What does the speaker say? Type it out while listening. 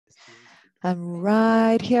I'm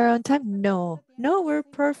right here on time. No, we're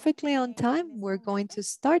perfectly on time. We're going to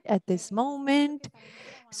start at this moment.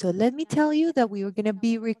 So let me tell you that we are going to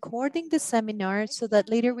be recording the seminar so that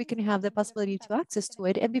later we can have the possibility to access to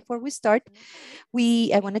it. And before we start,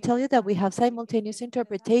 I want to tell you that we have simultaneous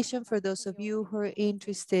interpretation for those of you who are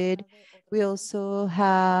interested. We also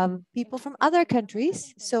have people from other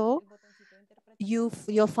countries. So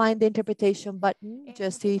you'll find the interpretation button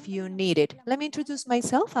just if you need it. Let me introduce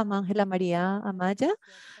myself. I'm Angela Maria Amaya.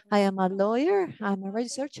 I am a lawyer. I'm a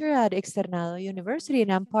researcher at Externado University,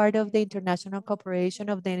 and I'm part of the International Cooperation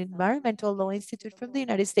of the Environmental Law Institute from the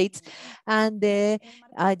United States and the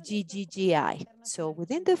GGGI. So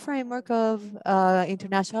within the framework of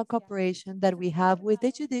international cooperation that we have with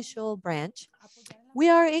the judicial branch, we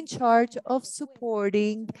are in charge of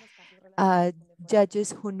supporting uh,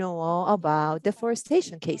 judges who know about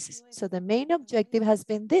deforestation cases. So the main objective has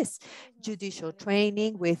been this, judicial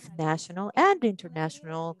training with national and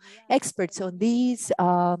international experts on these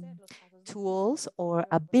tools or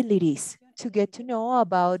abilities to get to know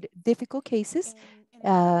about difficult cases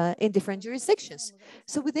in different jurisdictions.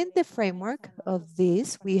 So within the framework of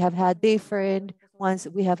this, we have had different ones.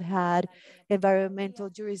 We have had environmental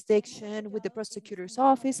jurisdiction with the prosecutor's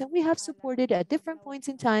office, and we have supported at different points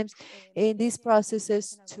in times in these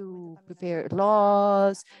processes to prepare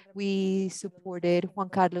laws. We supported Juan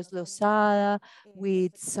Carlos Lozada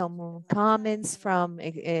with some comments from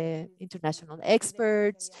international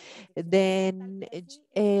experts, then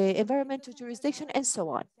environmental jurisdiction, and so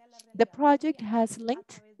on. The project has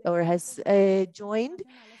linked or has joined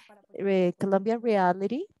Colombian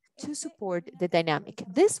reality to support the dynamic.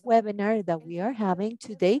 This webinar that we are having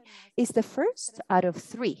today is the first out of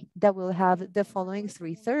three that will have the following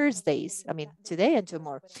 3 Thursdays, I mean, today and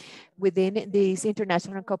tomorrow, within these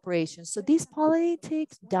international corporations. So this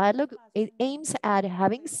politics dialogue, it aims at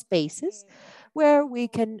having spaces where we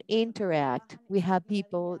can interact. We have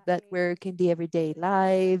people that work in the everyday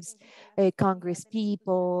lives, Congress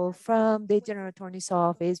people from the General Attorney's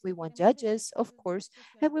Office. We want judges, of course,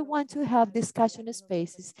 and we want to have discussion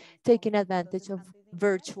spaces taking advantage of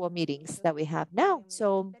virtual meetings that we have now.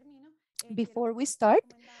 So before we start,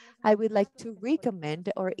 I would like to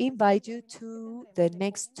recommend or invite you to the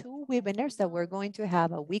next two webinars that we're going to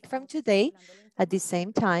have a week from today. At the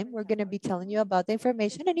same time, we're going to be telling you about the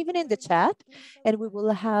information and even in the chat, and we will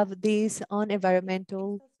have these on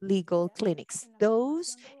environmental legal clinics.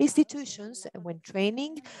 Those institutions, when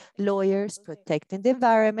training lawyers, protecting the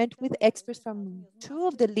environment with experts from two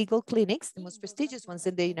of the legal clinics, the most prestigious ones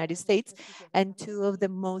in the United States, and two of the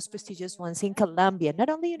most prestigious ones in Colombia, not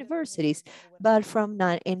only universities, but from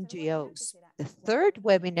non-NGOs. The third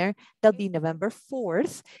webinar, that'll be November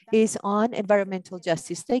 4th, is on environmental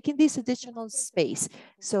justice, taking this additional space.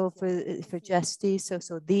 So for justice,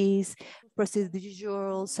 so these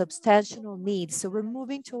procedural, substantial needs. So we're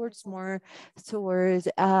moving towards more towards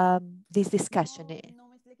this discussion.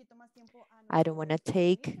 I don't want to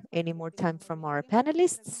take any more time from our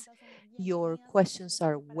panelists. Your questions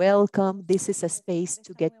are welcome. This is a space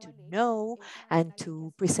to get to know and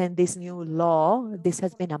to present this new law. This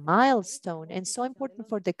has been a milestone and so important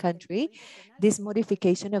for the country, this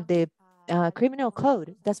modification of the criminal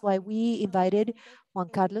code. That's why we invited Juan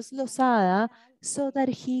Carlos Lozada so that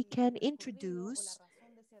he can introduce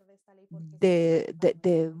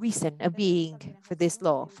the reason of being for this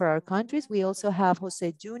law for our countries. We also have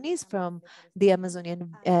Jose Yunis from the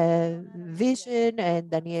Amazonian Vision and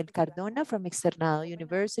Daniel Cardona from Externado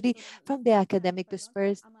University. From the academic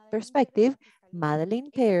perspective,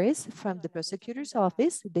 Madeline Perez from the prosecutor's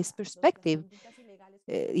office, this perspective,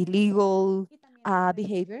 illegal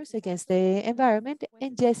behaviors against the environment,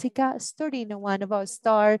 and Jessica Storino, one of our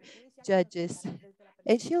star judges,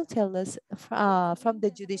 and she'll tell us from the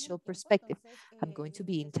judicial perspective. I'm going to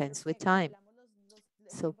be intense with time.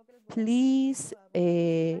 So please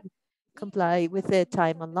comply with the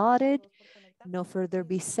time allotted. No further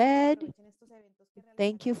be said.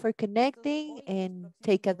 Thank you for connecting and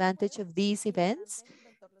take advantage of these events.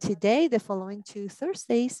 Today, the following 2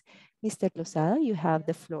 Thursdays, Mr. Lozada, you have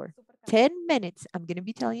the floor. 10 minutes. I'm going to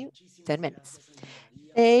be telling you 10 minutes.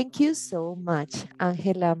 Thank you so much,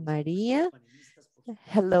 Angela Maria.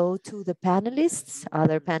 Hello to the panelists,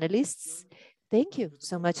 other panelists. Thank you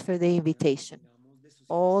so much for the invitation.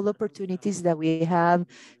 All opportunities that we have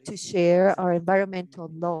to share our environmental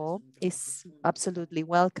law is absolutely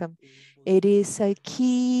welcome. It is a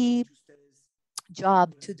key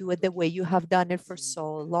job to do it the way you have done it for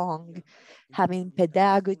so long, having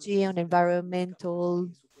pedagogy on environmental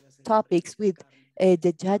topics with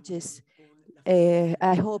the judges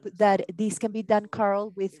I hope that this can be done,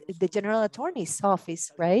 Carl, with the General Attorney's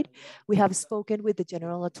office, right? We have spoken with the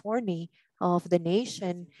General Attorney of the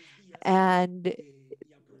nation, and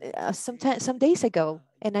some days ago,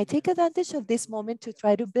 and I take advantage of this moment to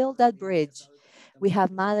try to build that bridge. We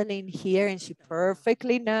have Madeline here, and she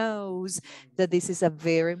perfectly knows that this is a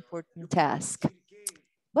very important task.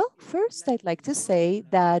 Well, first, I'd like to say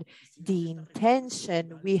that the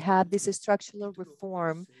intention, we have this structural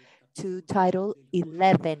reform to Title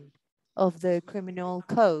 11 of the Criminal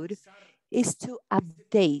Code, is to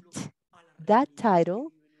update that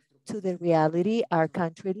title to the reality our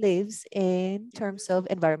country lives in terms of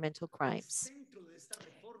environmental crimes.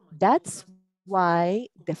 That's why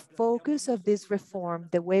the focus of this reform,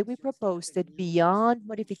 the way we proposed it, beyond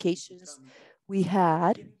modifications we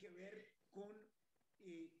had,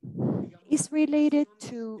 is related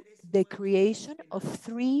to the creation of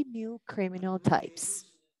three new criminal types.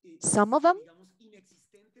 Some of them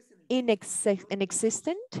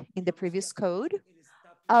inexistent in the previous code,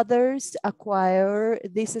 others acquire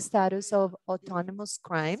this status of autonomous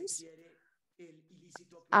crimes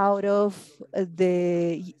out of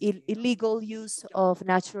the illegal use of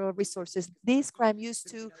natural resources. This crime used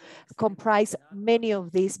to comprise many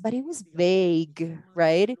of these, but it was vague,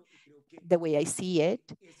 right? The way I see it.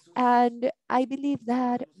 And I believe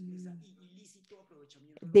that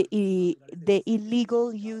the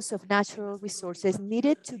illegal use of natural resources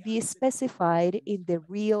needed to be specified in the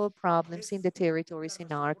real problems in the territories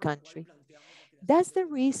in our country. That's the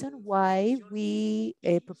reason why we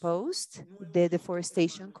proposed the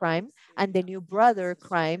deforestation crime and the new brother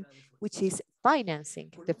crime, which is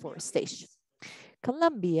financing deforestation.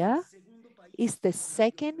 Colombia is the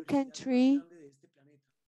second country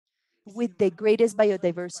with the greatest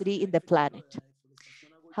biodiversity in the planet.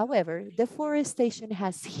 However, deforestation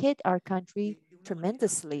has hit our country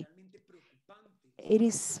tremendously. It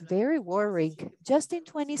is very worrying. Just in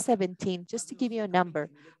 2017, just to give you a number,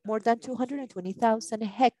 more than 220,000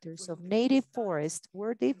 hectares of native forest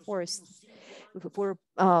were deforested, were,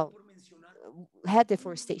 had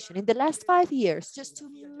deforestation. In the last 5 years, just to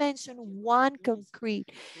mention one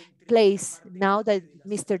concrete place, now that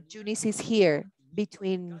Mr. Junis is here,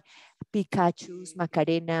 between Pikachu's,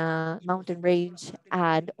 Macarena mountain range,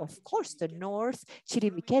 and of course the north,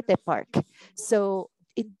 Chiribiquete Park. So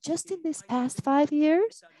just in this past 5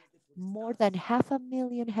 years, more than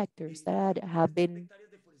 500,000 hectares that have been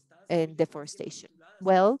in deforestation.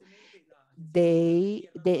 Well, the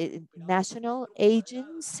National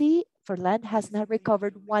Agency for Land has not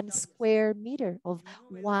recovered 1 square meter of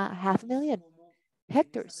 500,000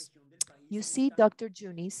 hectares. You see, Dr.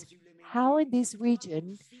 Junis, how in this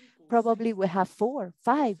region, probably we have 4,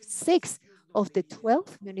 5, 6 of the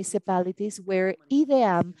 12 municipalities where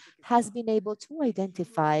IDEAM has been able to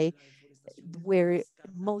identify where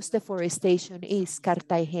most deforestation is: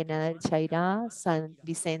 Cartagena del Chairá, San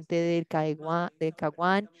Vicente del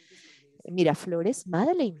Caguán, Miraflores.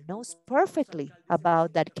 Madeline knows perfectly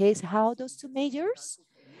about that case, how those two mayors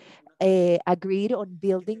agreed on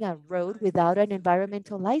building a road without an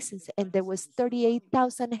environmental license, and there was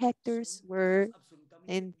 38,000 hectares were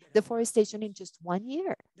in deforestation in just 1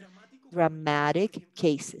 year. Dramatic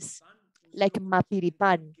cases. Like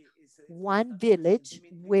Mapiripan, one village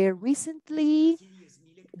where recently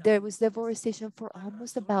there was deforestation for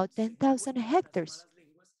almost about 10,000 hectares.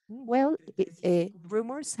 Well,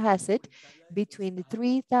 rumors has it between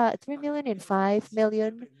 3 million and 5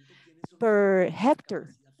 million per hectare.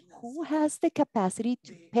 Who has the capacity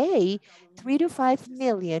to pay 3 to 5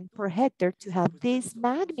 million per hectare to have this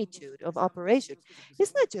magnitude of operation?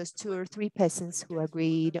 It's not just 2 or 3 peasants who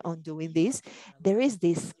agreed on doing this. There is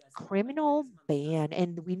this criminal ban,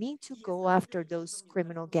 and we need to go after those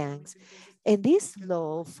criminal gangs. And this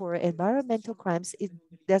law for environmental crimes, it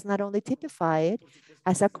does not only typify it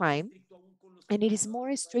as a crime, and it is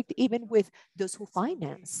more strict even with those who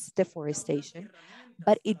finance deforestation,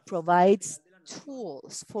 but it provides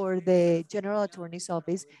tools for the General Attorney's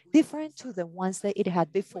Office different to the ones that it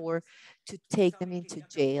had before to take them into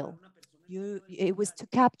jail. It was to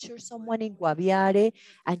capture someone in Guaviare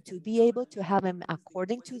and to be able to have him,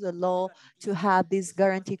 according to the law, to have this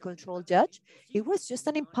guarantee control judge. It was just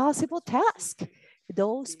an impossible task.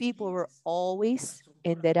 Those people were always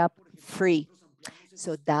ended up free.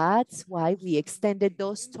 So that's why we extended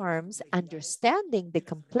those terms, understanding the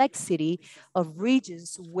complexity of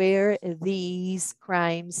regions where these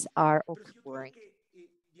crimes are occurring.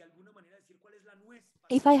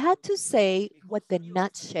 If I had to say what the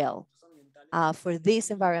nutshell for this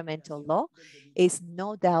environmental law is,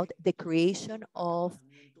 no doubt the creation of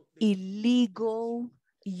illegal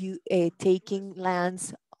taking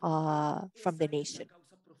lands from the nation.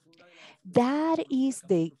 That is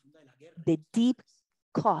the deep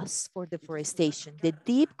cause for deforestation, the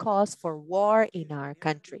deep cause for war in our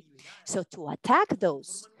country. So to attack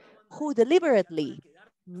those who deliberately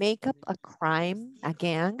make up a crime, a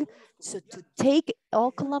gang, so to take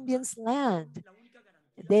all Colombians' land,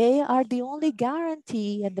 they are the only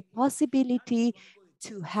guarantee and the possibility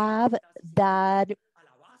to have that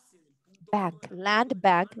bank, land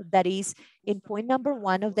bank that is in point number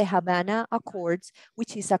 1 of the Havana Accords,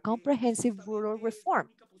 which is a comprehensive rural reform.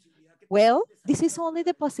 Well, this is only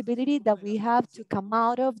the possibility that we have to come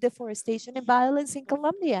out of deforestation and violence in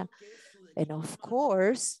Colombia. And of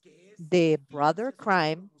course, the brother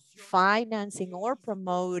crime, financing or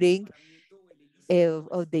promoting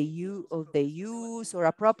of the use or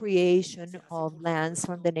appropriation of lands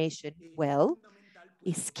from the nation, well,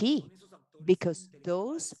 is key because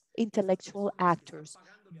those intellectual actors,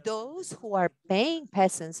 those who are paying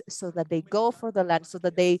peasants so that they go for the land, so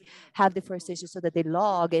that they have deforestation, so that they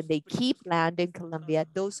log and they keep land in Colombia,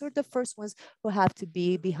 those are the first ones who have to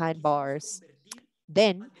be behind bars.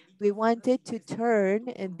 Then we wanted to turn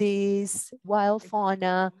this wild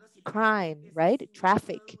fauna crime, right?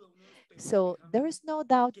 Traffic. So there is no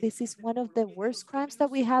doubt this is one of the worst crimes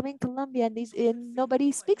that we have in Colombia, and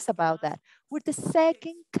nobody speaks about that. We're the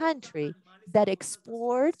second country that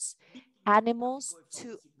exports animals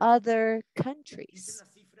to other countries.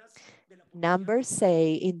 Numbers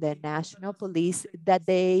say in the national police that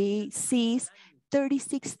they seize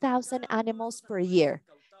 36,000 animals per year.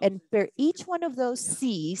 And per each one of those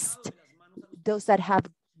seized, those that have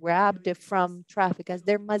grabbed it from traffickers,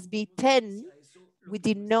 there must be 10 we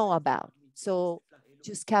didn't know about. So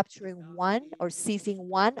just capturing one or seizing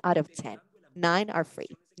one out of 10. Nine are free,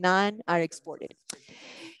 nine are exported.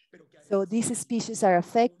 So these species are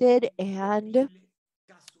affected, and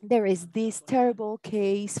there is this terrible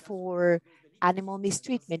case for animal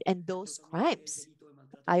mistreatment and those crimes.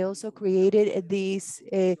 I also created this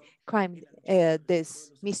crime,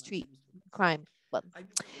 this mistreat crime. Well,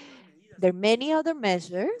 there are many other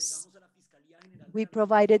measures. We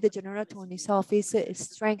provided the General Attorney's Office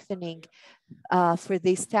strengthening for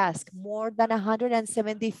this task. More than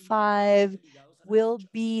 175 will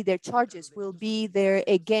be their charges, will be there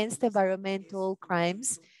against environmental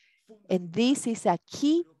crimes. And this is a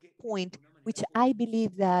key point, which I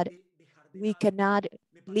believe that we cannot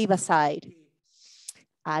leave aside.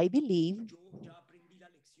 I believe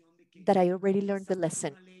that I already learned the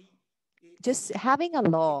lesson. Just having a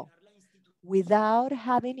law without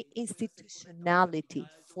having institutionality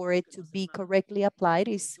for it to be correctly applied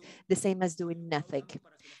is the same as doing nothing.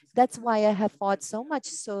 That's why I have fought so much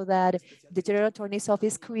so that the General Attorney's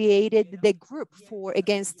Office created the group for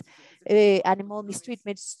against animal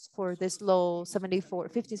mistreatments for this law 74,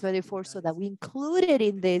 1574, so that we included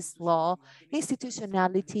in this law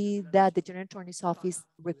institutionality that the General Attorney's Office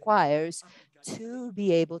requires to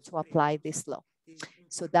be able to apply this law.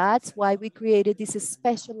 So that's why we created this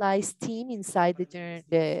specialized team inside the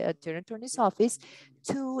General Attorney's Office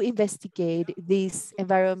to investigate these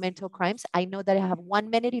environmental crimes. I know that I have 1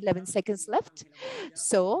 minute, 11 seconds left.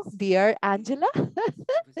 So, dear Angela,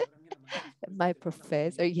 my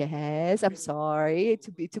professor, yes, I'm sorry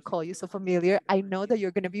to call you so familiar. I know that you're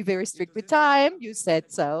going to be very strict with time. You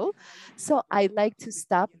said so. So I'd like to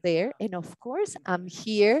stop there. And of course, I'm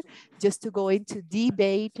here just to go into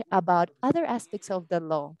debate about other aspects of the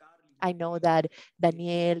law. I know that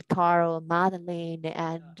Daniel, Carl, Madeline,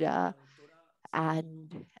 and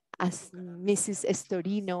as Mrs.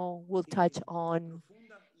 Estorino will touch on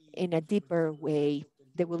in a deeper way.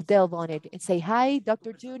 They will delve on it and say, hi,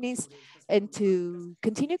 Dr. Junis, and to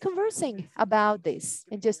continue conversing about this.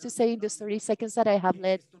 And just to say in the 30 seconds that I have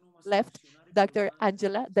left, Dr.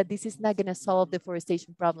 Angela, that this is not going to solve the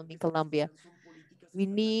deforestation problem in Colombia. We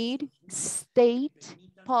need state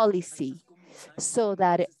policy so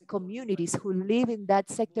that communities who live in that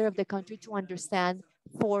sector of the country to understand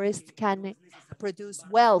forest can produce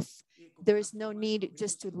wealth. There is no need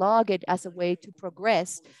just to log it as a way to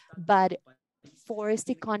progress, but forest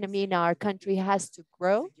economy in our country has to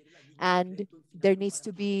grow, and there needs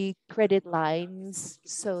to be credit lines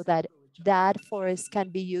so that that forest can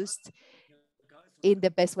be used in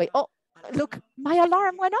the best way. Oh, look, my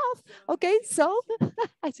alarm went off. Okay, so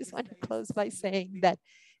I just want to close by saying that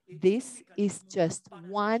this is just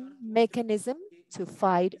one mechanism to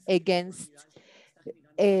fight against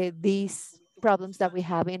these problems that we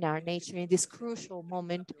have in our nature in this crucial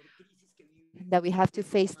moment that we have to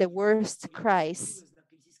face. The worst crisis,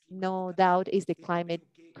 no doubt, is the climate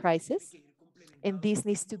crisis. And this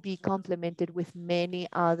needs to be complemented with many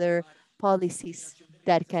other policies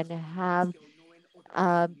that can have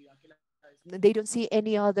um, they don't see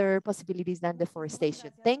any other possibilities than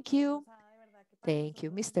deforestation. Thank you. Thank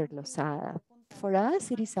you, Mr. Lozada. For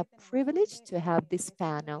us, it is a privilege to have this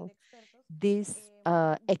panel, these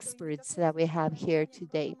experts that we have here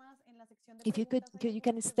today. If you you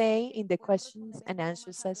can stay in the questions and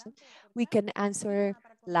answer session, we can answer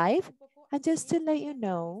live. And just to let you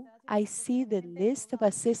know, I see the list of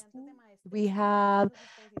assistants. We have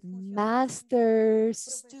masters,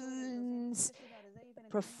 students,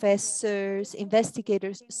 professors,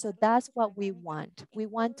 investigators. So that's what we want. We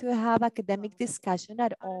want to have academic discussion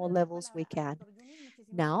at all levels we can.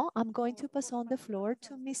 Now I'm going to pass on the floor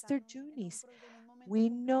to Mr. Junis. We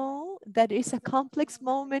know that it's a complex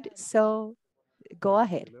moment, so go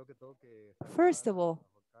ahead. First of all,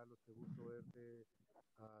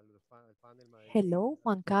 hello,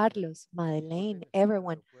 Juan Carlos, Madeleine,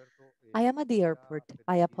 everyone. I am at the airport.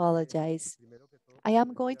 I apologize. I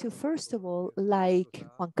am going to, first of all, like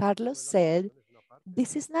Juan Carlos said,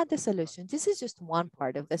 this is not the solution. This is just one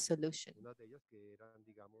part of the solution.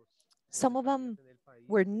 Some of them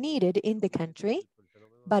were needed in the country,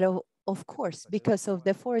 but of course, because of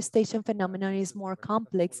deforestation phenomenon is more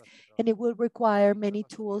complex and it will require many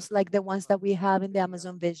tools like the ones that we have in the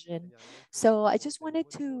Amazon Vision. So I just wanted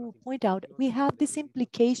to point out, we have these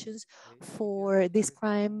implications for this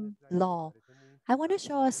crime law. I want to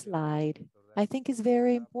show a slide. I think it's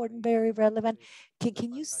very important, very relevant.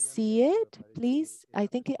 Can you see it, please? I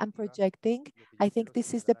think I'm projecting. I think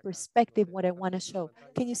this is the perspective, what I want to show.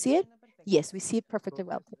 Can you see it? Yes, we see it perfectly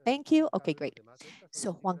well. Thank you. Okay, great.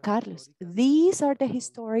 So Juan Carlos, these are the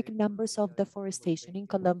historic numbers of deforestation in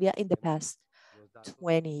Colombia in the past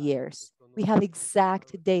 20 years. We have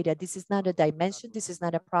exact data. This is not a dimension. This is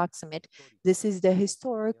not approximate. This is the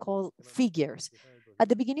historical figures. At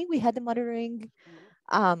the beginning, we had the monitoring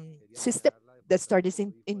system that started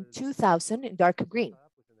in 2000 in dark green.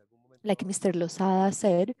 Like Mr. Lozada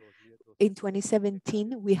said, in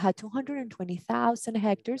 2017, we had 220,000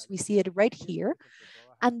 hectares. We see it right here.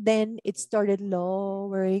 And then it started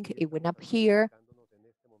lowering. It went up here.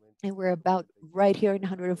 And we're about right here in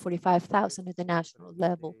 145,000 at the national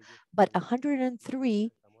level, but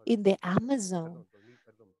 103 in the Amazon.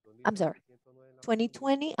 I'm sorry,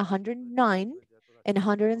 2020, 109 and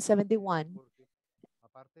 171.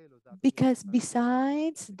 Because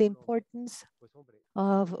besides the importance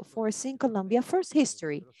of forcing Colombia, first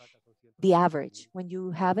history, the average when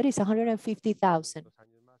you have it is 150,000.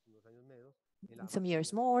 Some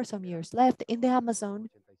years more, some years left. In the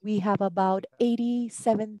Amazon, we have about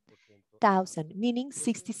 87,000, meaning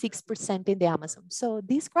 66% in the Amazon. So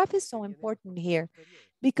this graph is so important here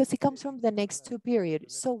because it comes from the next two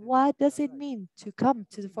periods. So what does it mean to come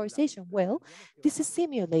to deforestation? Well, this is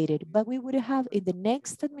simulated, but we would have in the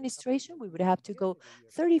next administration, we would have to go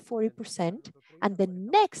 30, 40%. And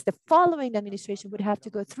the following administration would have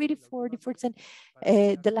to go 30 to 40%.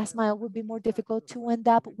 The last mile would be more difficult to end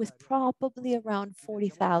up with probably around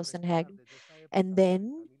 40,000 hectares. And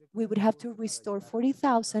then we would have to restore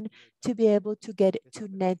 40,000 to be able to get to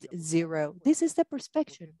net zero. This is the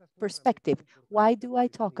perspective. Why do I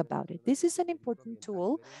talk about it? This is an important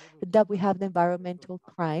tool that we have the environmental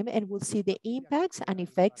crime and we'll see the impacts and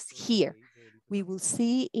effects here. We will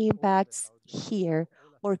see impacts here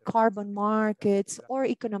or carbon markets or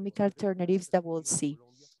economic alternatives that we'll see.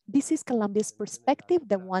 This is Colombia's perspective,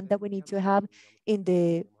 the one that we need to have in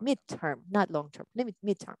the midterm, not long term,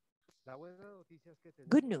 midterm.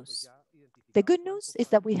 Good news. The good news is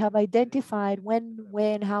that we have identified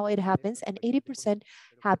when, how it happens, and 80%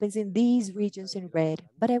 happens in these regions in red.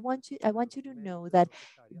 But I want you to know that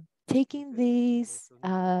taking these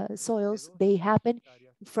soils, they happen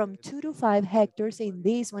from 2 to 5 hectares in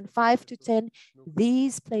these one, 5 to 10,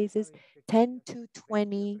 these places, 10 to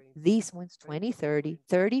 20, these ones, 20, 30,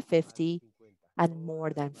 30, 50, and more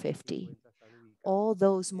than 50. All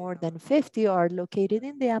those more than 50 are located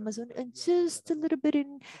in the Amazon and just a little bit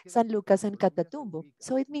in San Lucas and Catatumbo.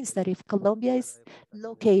 So it means that if Colombia is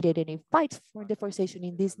located and it fights for deforestation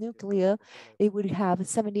in this nuclear, it would have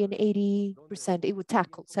 70 and 80%, it would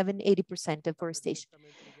tackle 70, 80% deforestation.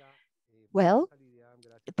 Well,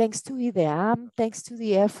 thanks to IDEAM, thanks to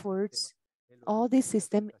the efforts, all this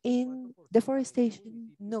system in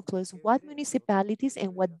deforestation nucleus, what municipalities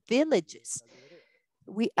and what villages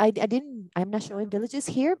I'm not showing villages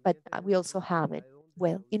here, but we also have it.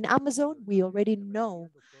 Well, in Amazon, we already know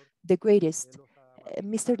the greatest.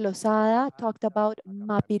 Mr. Lozada talked about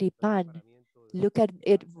Mapiripan. Look at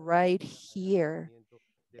it right here.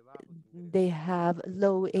 They have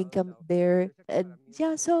low income there.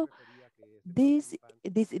 Yeah, so This,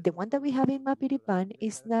 the one that we have in Mapiripan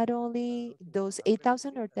is not only those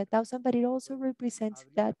 8,000 or 10,000, but it also represents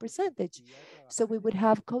that percentage. So we would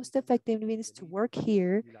have cost-effective means to work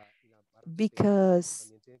here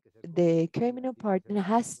because the criminal partner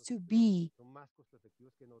has to be,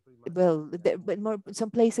 well, but more, some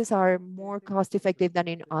places are more cost effective than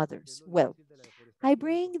in others. Well, I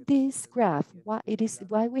bring this graph, why it is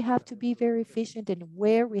why we have to be very efficient and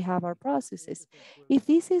where we have our processes. If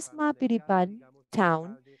this is Mapiripan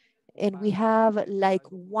town, and we have like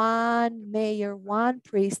one mayor, one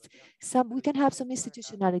priest, some we can have some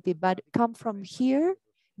institutionality, but come from here,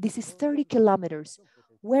 this is 30 kilometers.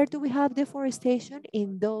 Where do we have deforestation?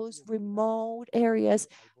 In those remote areas,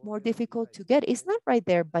 more difficult to get. It's not right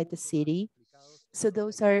there by the city. So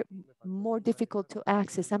those are more difficult to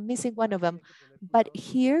access. I'm missing one of them. But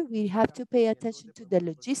here we have to pay attention to the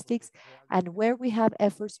logistics and where we have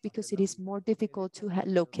efforts because it is more difficult to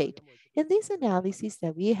locate. In this analysis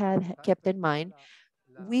that we have kept in mind,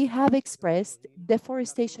 we have expressed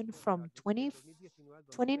deforestation from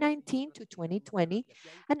 2019 to 2020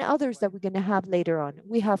 and others that we're going to have later on.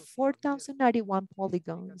 We have 4,091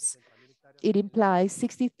 polygons. It implies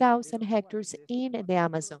 60,000 hectares in the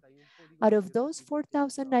Amazon. Out of those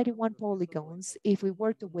 4,091 polygons, if we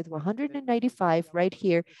were to with 195 right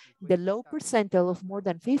here, the low percentile of more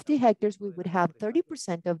than 50 hectares, we would have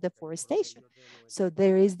 30% of deforestation. So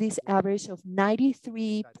there is this average of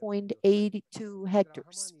 93.82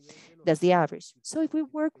 hectares. That's the average. So if we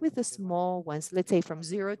work with the small ones, let's say from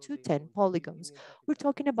 0 to 10 polygons, we're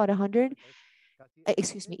talking about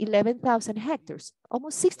 11,000 hectares,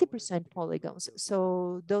 almost 60% polygons.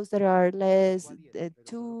 So those that are less,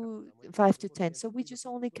 5 to 10. So we just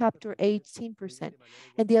only capture 18%.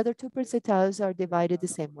 And the other 2 percentiles are divided the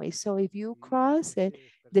same way. So if you cross it,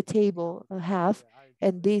 the table half,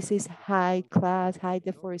 and this is high class, high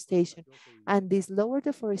deforestation, and this lower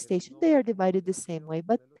deforestation, they are divided the same way.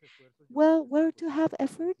 But well, where to have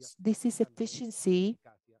efforts? This is efficiency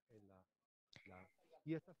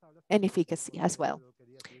and efficacy as well.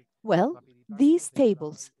 Well, these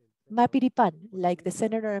tables, Mapiripan, like the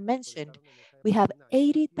senator mentioned, we have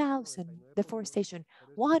 80,000 deforestation,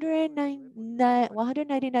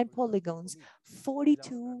 199 polygons,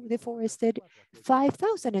 42 deforested,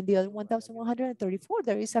 5,000, and the other 1,134.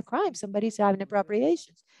 There is a crime. Somebody's having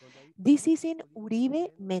appropriations. This is in Uribe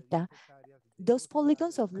Meta. Those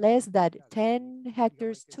polygons of less than 10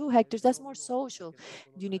 hectares, 2 hectares, that's more social.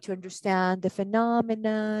 You need to understand the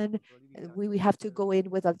phenomenon. We have to go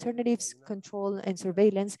in with alternatives, control and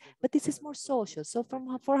surveillance, but this is more social. So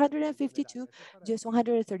from 452, just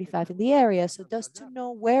 135 in the area. So just to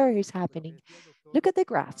know where it's happening. Look at the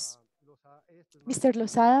graphs. Mr.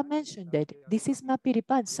 Lozada mentioned it. This is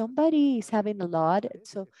Mapiripan. Somebody is having a lot.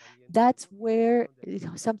 So that's where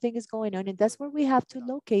something is going on. And that's where we have to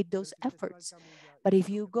locate those efforts. But if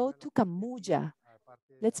you go to Camuya,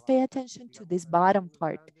 let's pay attention to this bottom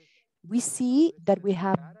part. We see that we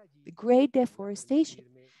have great deforestation.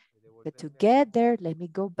 But to get there, let me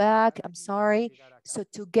go back. I'm sorry. So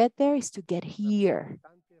to get there is to get here.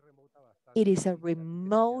 It is a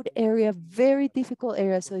remote area, very difficult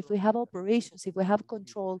area. So if we have operations, if we have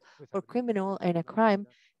control or criminal and a crime,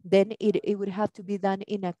 then it would have to be done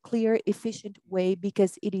in a clear, efficient way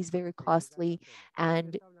because it is very costly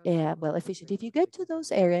and well, efficient. If you get to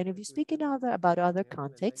those areas, and if you speak in about other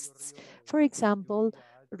contexts, for example,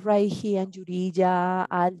 right here in Jurilla,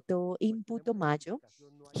 Alto, in Putumayo,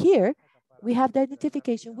 here we have the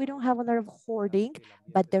identification. We don't have a lot of hoarding,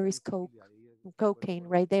 but there is cocaine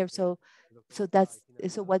right there. So that's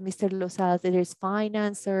what Mr. Lozada said. There's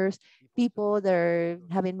financiers, people that are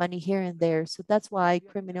having money here and there. So that's why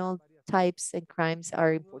criminal types and crimes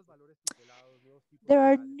are important. There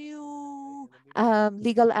are new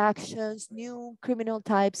legal actions, new criminal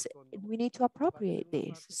types. We need to appropriate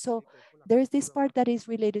this. So there's this part that is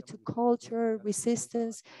related to culture,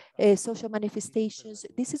 resistance, social manifestations.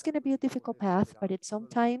 This is going to be a difficult path, but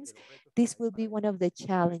sometimes this will be one of the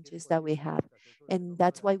challenges that we have. And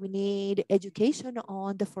that's why we need education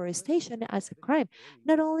on deforestation as a crime,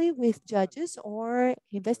 not only with judges or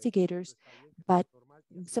investigators, but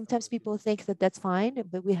sometimes people think that that's fine,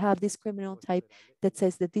 but we have this criminal type that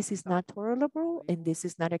says that this is not tolerable and this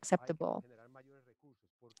is not acceptable.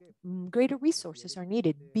 Greater resources are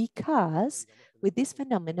needed because with this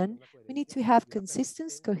phenomenon, we need to have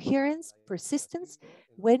consistency, coherence, persistence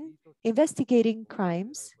when investigating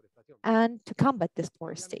crimes and to combat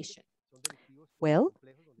deforestation. Well,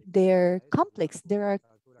 they're complex. There are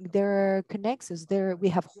there are connexes. There we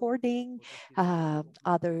have hoarding.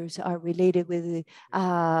 Others are related with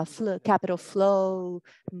capital flow,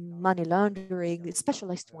 money laundering,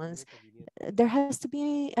 specialized ones. There has to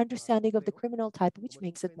be understanding of the criminal type, which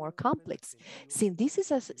makes it more complex. Since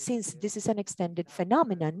this is an extended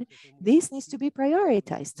phenomenon, this needs to be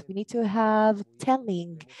prioritized. We need to have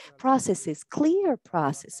telling processes, clear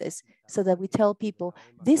processes, so that we tell people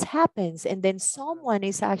this happens, and then someone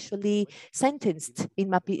is actually sentenced in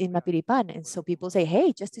Mapiripan. And so people say,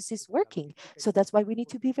 hey, justice is working. So that's why we need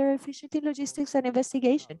to be very efficient in logistics and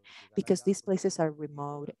investigation, because these places are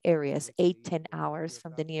remote areas, 8, 10 hours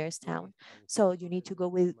from the nearest town. So you need to go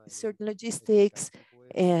with certain logistics,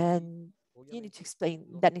 and you need to explain,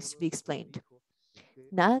 that needs to be explained.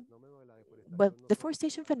 Not, but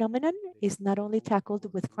deforestation phenomenon is not only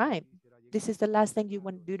tackled with crime. This is the last thing you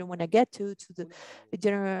don't want to get to the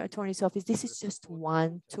General Attorney's Office. This is just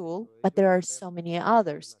one tool, but there are so many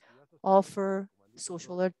others. Offer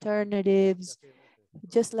social alternatives,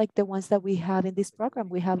 just like the ones that we have in this program.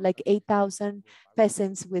 We have like 8,000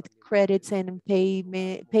 peasants with credits and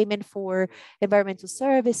payment for environmental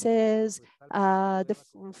services, the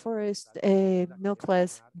forest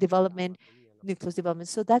nucleus development.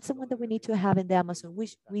 So that's the one that we need to have in the Amazon,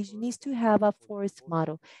 which needs to have a forest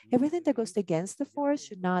model. Everything that goes against the forest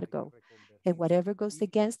should not go. And whatever goes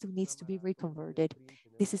against needs to be reconverted.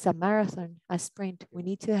 This is a marathon, a sprint. We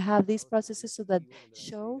need to have these processes so that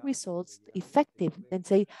show results effective and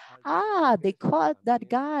say, they caught that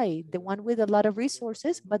guy, the one with a lot of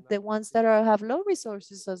resources, but the ones that have low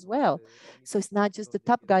resources as well. So it's not just the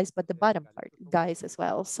top guys, but the bottom part guys as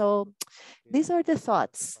well. So these are the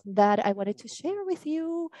thoughts that I wanted to share with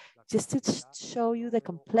you, just to show you the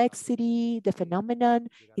complexity, the phenomenon.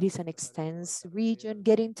 It is an extensive region.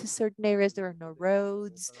 Getting to certain areas, there are no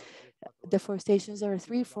roads. Deforestations are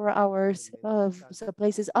 3, 4 hours of some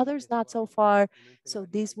places, others not so far. So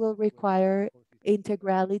this will require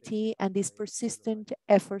integrality and this persistent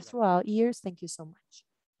effort throughout years. Thank you so much.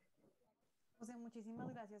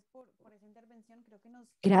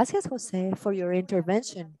 Gracias, Jose, for your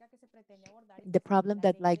intervention. The problem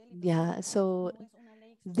that, like, yeah, so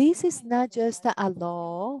this is not just a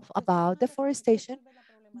law about deforestation.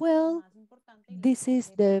 Well, this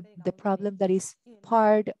is the problem that is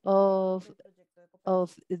part of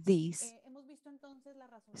these.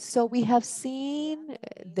 So we have seen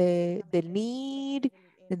the need,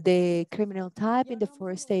 the criminal type in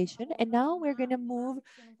deforestation, and now we're going to move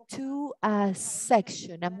to a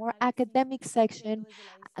section, a more academic section,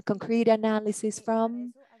 a concrete analysis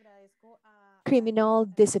from criminal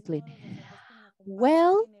discipline.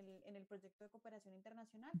 Well,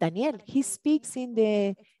 Daniel, he speaks in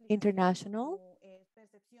the international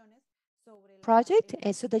project,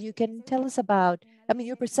 and so that you can tell us about, I mean,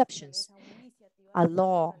 your perceptions. A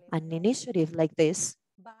law, an initiative like this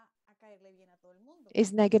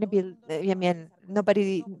is not going to be, I mean,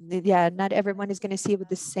 nobody, yeah, not everyone is going to see it with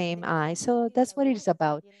the same eye. So that's what it is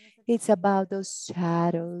about. It's about those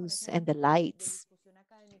shadows and the lights.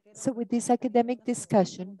 So with this academic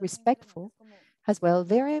discussion, respectful as well,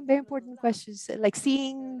 very, very important questions, like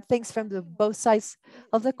seeing things from the both sides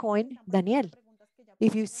of the coin. Daniel,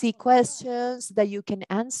 if you see questions that you can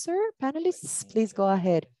answer, panelists, please go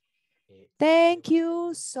ahead. Thank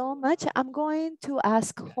you so much. I'm going to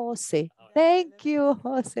ask Jose. Thank you,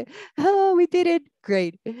 Jose. Oh, we did it.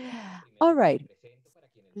 Great. All right.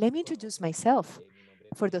 Let me introduce myself.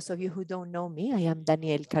 For those of you who don't know me, I am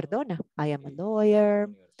Daniel Cardona. I am a lawyer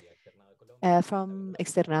from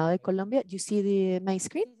Externado de Colombia. You see my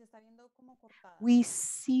screen? We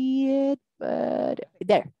see it, but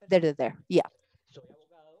there. Yeah.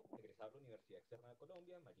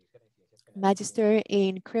 Magister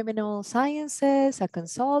in criminal sciences, a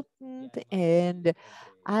consultant, and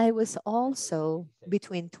I was also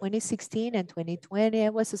between 2016 and 2020, I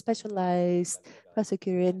was a specialized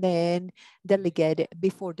prosecutor and then delegate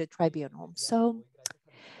before the tribunal. So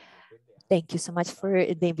thank you so much for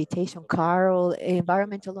the invitation, Carl,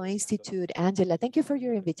 Environmental Law Institute, Angela. Thank you for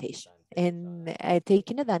your invitation. And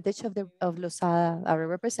taking advantage of our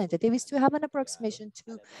representatives, to have an approximation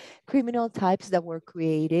to criminal types that were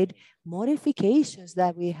created, modifications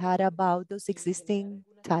that we had about those existing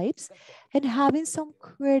types, and having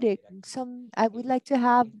I would like to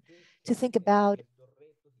have to think about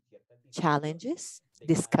challenges,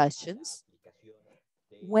 discussions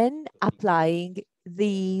when applying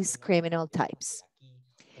these criminal types.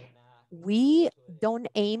 We don't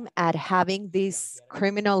aim at having this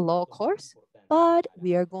criminal law course, but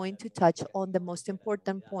we are going to touch on the most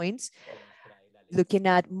important points, looking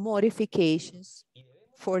at modifications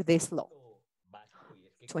for this law,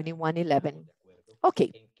 2111.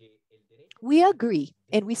 Okay, We agree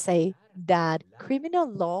and we say that criminal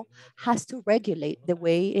law has to regulate the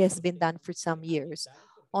way it has been done for some years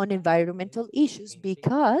on environmental issues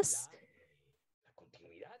because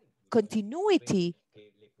continuity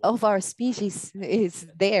of our species is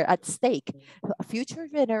there at stake. Future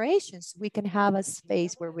generations, we can have a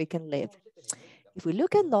space where we can live. If we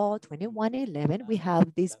look at Law 2111, we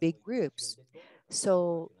have these big groups.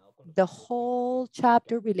 So the whole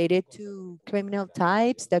chapter related to criminal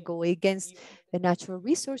types that go against the natural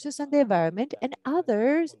resources and the environment and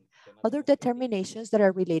other determinations that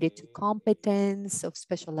are related to competence of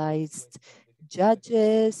specialized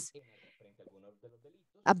judges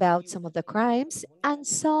about some of the crimes and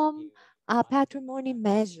some patrimony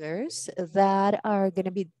measures that are going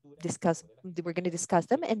to be discussed. We're going to discuss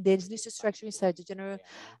them, and there's this structure inside the General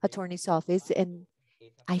Attorney's Office, and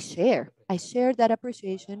I share that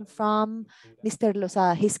appreciation from Mr.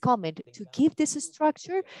 Lozada, his comment to give this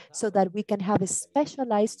structure so that we can have a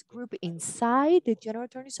specialized group inside the General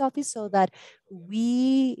Attorney's Office so that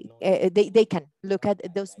they can look at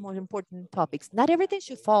those more important topics. Not everything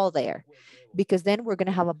should fall there because then we're going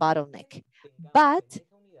to have a bottleneck. But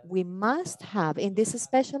we must have in this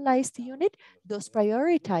specialized unit those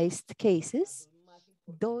prioritized cases,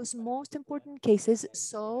 those most important cases.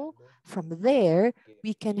 So from there,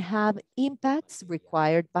 we can have impacts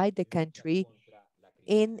required by the country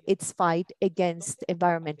in its fight against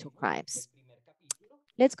environmental crimes.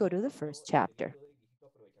 Let's go to the first chapter.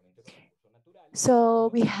 So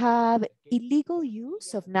we have illegal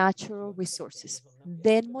use of natural resources.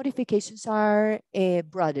 Then modifications are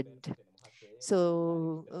broadened.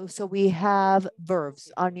 So we have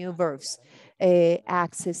verbs, our new verbs,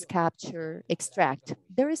 access, capture, extract.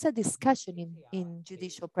 There is a discussion in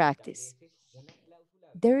judicial practice.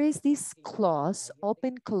 There is this clause,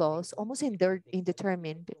 open clause, almost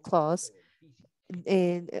indeterminate clause,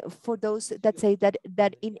 and for those that say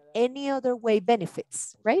that in any other way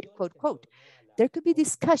benefits, right? Quote, quote. There could be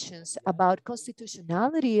discussions about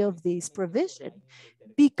constitutionality of this provision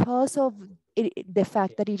because of the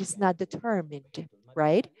fact that it is not determined,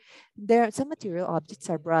 right? There are some material objects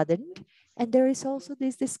are broadened, and there is also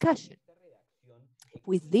this discussion.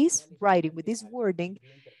 With this writing, with this wording,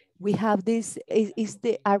 we have this,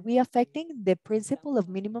 are we affecting the principle of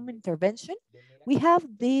minimum intervention? We have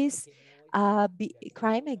this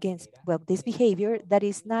crime against, well, this behavior that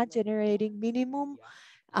is not generating minimum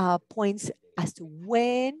points as to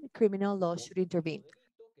when criminal law should intervene.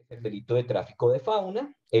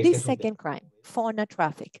 This second crime, fauna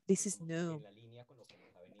traffic, this is new,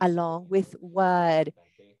 along with what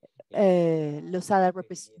Mr.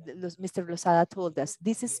 Lozada told us.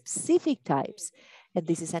 These is specific types, and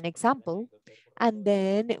this is an example. And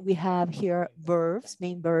then we have here verbs,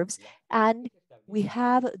 main verbs, and we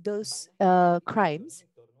have those crimes,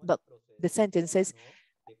 but the sentences,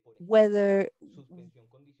 whether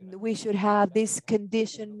we should have this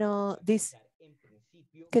conditional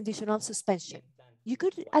suspension. You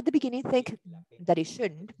could at the beginning think that it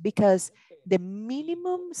shouldn't because the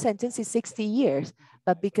minimum sentence is 60 years,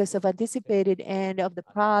 but because of anticipated end of the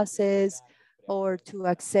process or to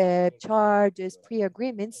accept charges,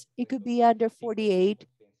 pre-agreements, it could be under 48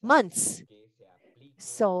 months.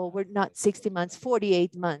 So we're not 60 months,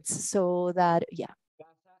 48 months. So that, yeah.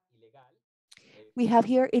 We have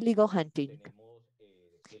here illegal hunting.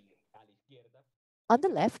 On the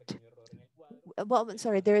left, well, I'm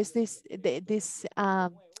sorry, there is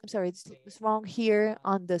I'm sorry, it's wrong here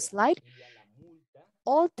on the slide.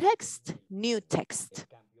 Old text, new text.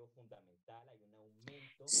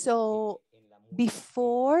 So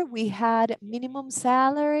before we had minimum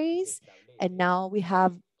salaries and now we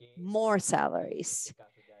have more salaries,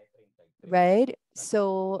 right?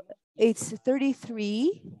 So it's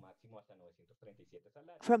 33,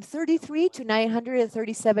 from 33 to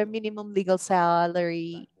 937 minimum legal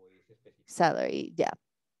salary, yeah.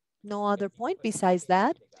 No other point besides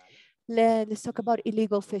that. Let's talk about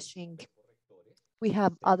illegal fishing. We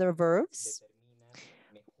have other verbs.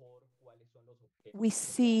 We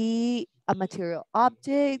see a material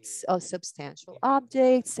objects or substantial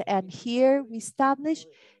objects, and here we establish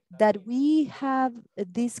that we have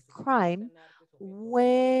this crime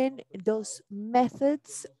when those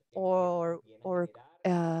methods or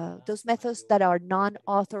those methods that are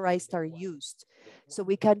non-authorized are used. So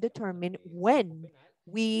we can determine when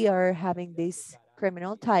we are having this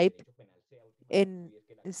criminal type in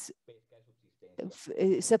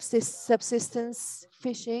subsistence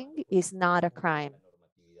fishing is not a crime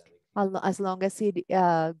as long as it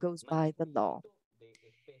goes by the law.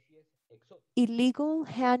 Illegal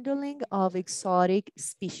handling of exotic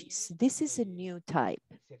species. This is a new type.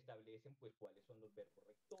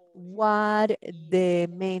 what the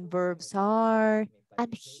main verbs are.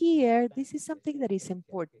 And here, this is something that is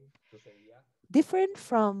important. Different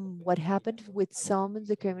from what happened with some of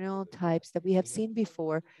the criminal types that we have seen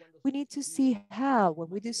before, we need to see how, when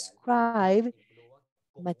we describe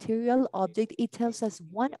material object, it tells us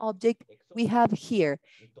one object we have here,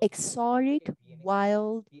 exotic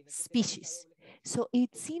wild species. So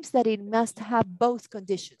it seems that it must have both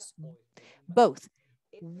conditions, both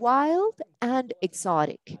wild and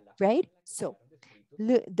exotic, right? So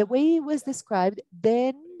the way it was described,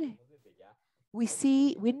 then we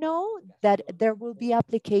know that there will be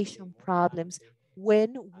application problems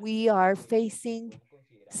when we are facing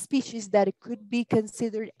species that could be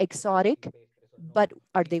considered exotic, but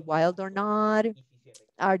are they wild or not?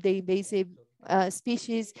 Are they invasive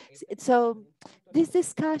species? So this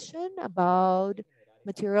discussion about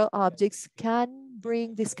material objects can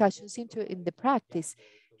bring discussions into in the practice,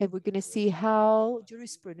 and we're going to see how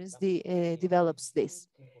jurisprudence develops this.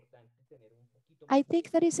 I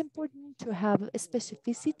think that it's important to have a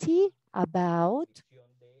specificity about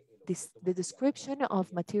the description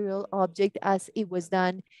of material object as it was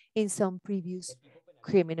done in some previous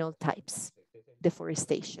criminal types,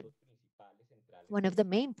 deforestation. One of the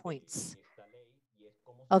main points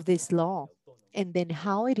of this law, and then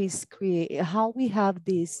how it is created, how we have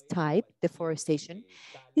this type, deforestation,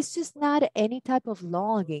 is just not any type of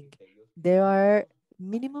logging. There are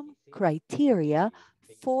minimum criteria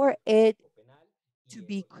for it to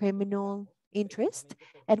be criminal interest,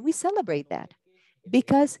 and we celebrate that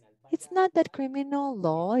because it's not that criminal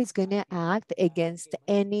law is going to act against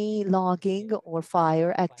any logging or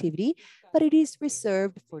fire activity, but it is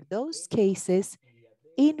reserved for those cases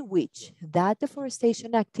in which that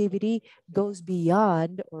deforestation activity goes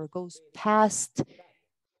beyond or goes past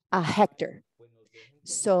a hectare.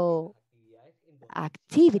 So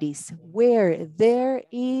activities where there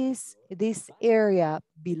is this area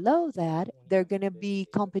below that, they're going to be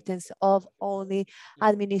competence of only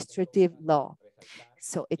administrative law.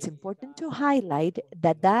 So it's important to highlight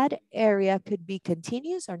that that area could be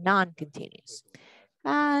continuous or non-continuous.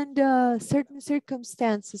 And certain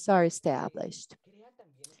circumstances are established.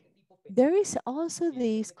 There is also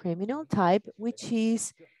this criminal type, which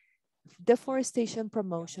is deforestation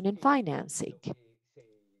promotion and financing.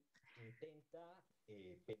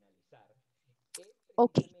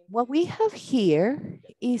 Okay, what we have here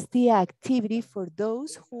is the activity for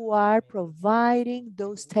those who are providing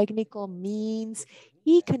those technical means,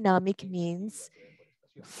 economic means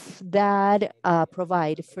that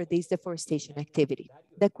provide for this deforestation activity.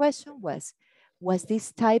 The question was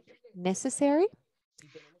this type necessary?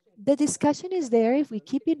 The discussion is there if we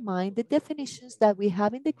keep in mind the definitions that we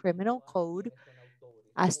have in the criminal code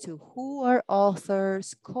as to who are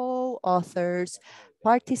authors, co-authors,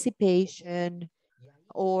 participation,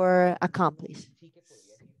 or accomplices.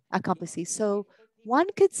 So one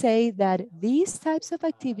could say that these types of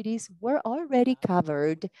activities were already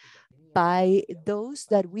covered by those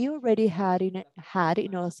that we already had in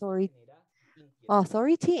authority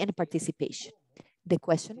and participation. The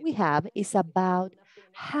question we have is about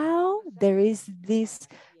how there is this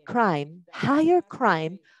crime, higher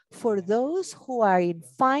crime for those who are in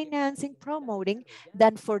financing, promoting,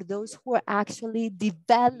 than for those who are actually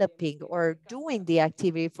developing or doing the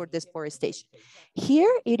activity for deforestation.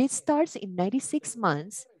 Here it starts in 96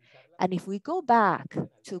 months. And if we go back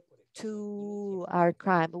to our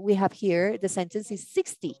crime, we have here the sentence is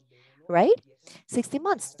 60, right? 60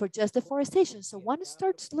 months for just deforestation. So one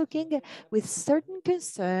starts looking with certain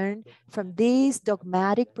concern from this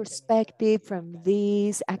dogmatic perspective, from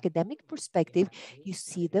this academic perspective, you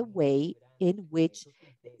see the way in which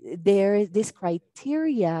there is this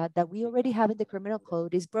criteria that we already have in the criminal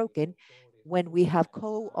code is broken when we have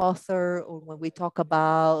co-author or when we talk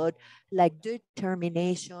about like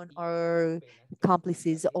determination or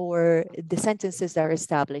accomplices or the sentences that are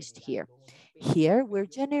established here. Here, we're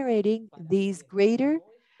generating these greater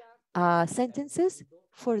sentences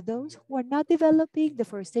for those who are not developing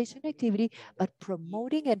deforestation activity, but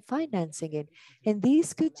promoting and financing it. And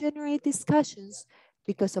these could generate discussions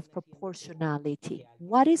because of proportionality.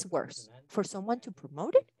 What is worse, for someone to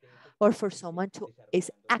promote it or for someone to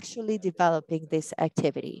is actually developing this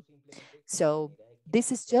activity? So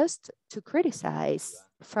this is just to criticize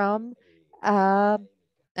from uh,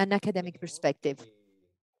 an academic perspective.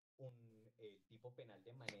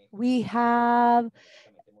 We have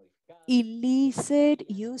illicit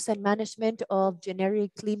use and management of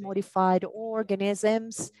genetically modified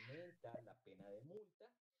organisms.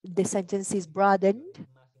 The sentence is broadened.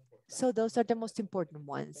 So those are the most important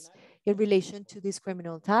ones. In relation to this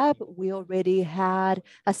criminal type, we already had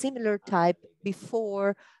a similar type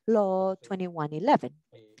before Law 2111.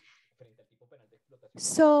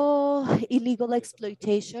 So illegal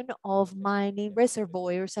exploitation of mining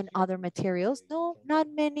reservoirs and other materials. No, not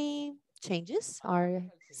many changes are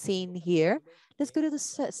seen here. Let's go to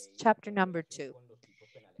the chapter number 2.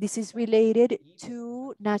 This is related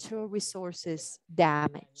to natural resources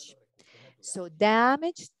damage. So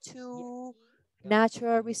damage to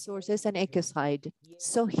natural resources and ecocide.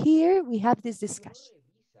 So here we have this discussion.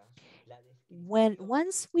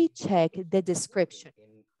 Once we check the description,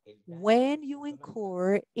 when you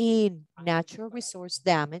incur in natural resource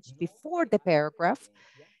damage before the paragraph,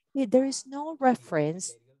 there is no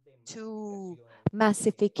reference to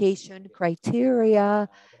massification criteria,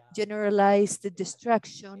 generalized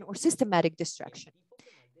destruction, or systematic destruction,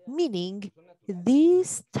 meaning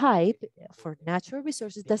this type for natural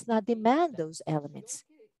resources does not demand those elements.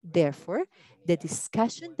 Therefore, the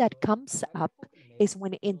discussion that comes up is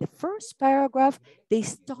when in the first paragraph, they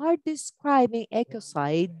start describing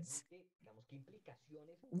ecocides.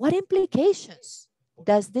 What implications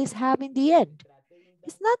does this have in the end?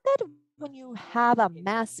 It's not that when you have a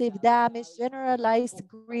massive damage, generalized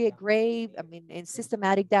grave, I mean, in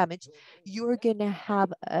systematic damage, you're gonna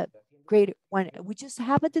have a great one. We just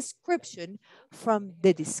have a description from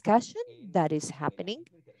the discussion that is happening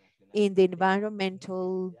in the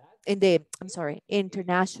environmental, I'm sorry,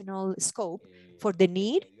 international scope for the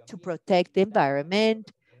need to protect the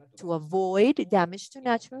environment, to avoid damage to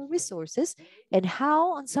natural resources, and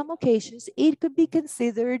how on some occasions it could be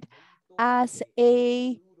considered as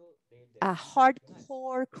a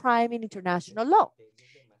hardcore crime in international law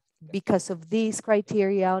because of these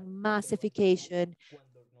criteria on massification.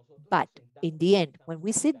 But in the end, when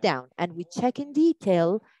we sit down and we check in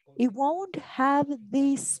detail, it won't have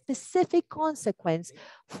the specific consequence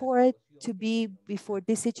for it to be before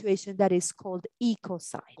this situation that is called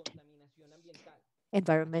ecocide,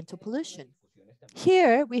 environmental pollution.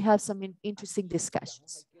 Here we have some interesting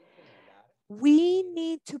discussions. We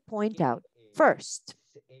need to point out first,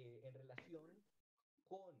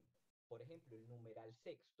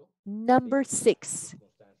 number 6,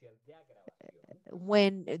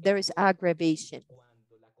 when there is aggravation.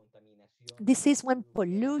 This is when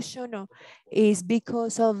pollution is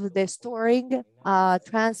because of the storing,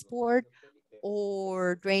 transport,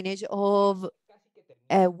 or drainage of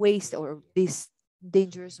waste or this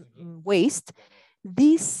dangerous waste.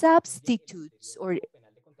 These substitutes or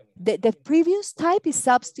the previous type is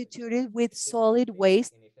substituted with solid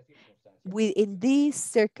waste in these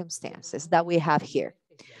circumstances that we have here.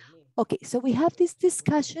 Okay, so we have this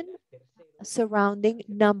discussion surrounding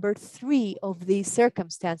number 3 of these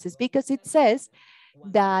circumstances because it says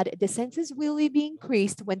that the sentence will be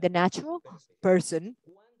increased when the natural person,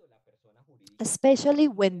 especially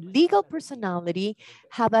when legal personality,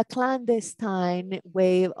 have a clandestine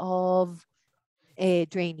way of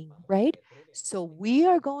draining, right? So we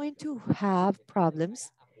are going to have problems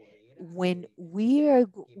when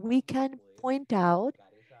we can point out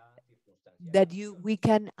that we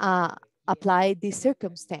can apply this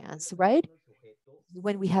circumstance, right?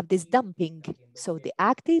 When we have this dumping. So the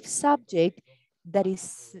active subject that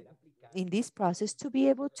is in this process to be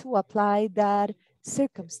able to apply that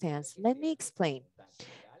circumstance. Let me explain.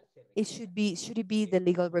 Should it be the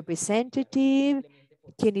legal representative?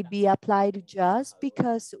 Can it be applied just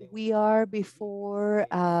because we are before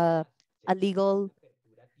a legal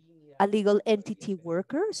entity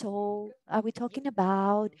worker? So are we talking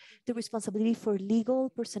about the responsibility for legal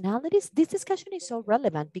personalities? This discussion is so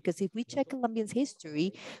relevant because if we check Colombia's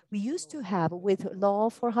history, we used to have with law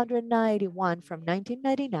 491 from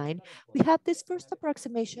 1999, we have this first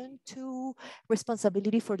approximation to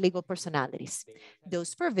responsibility for legal personalities.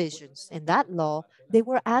 Those provisions in that law, they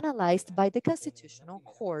were analyzed by the Constitutional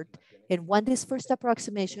Court and won this first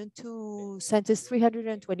approximation to sentence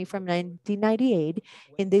 320 from 1998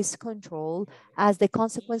 in this control as the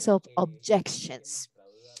consequence of objections.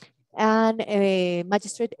 And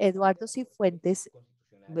Magistrate Eduardo Cifuentes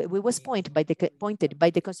we was pointed by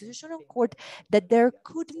the Constitutional Court that there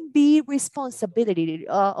couldn't be responsibility,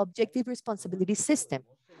 objective responsibility system.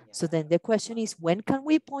 So then the question is, when can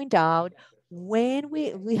we point out when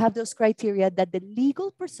we have those criteria that the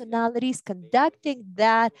legal personality is conducting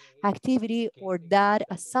that activity or that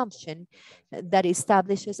assumption that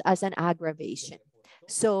establishes as an aggravation?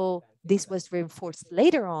 So this was reinforced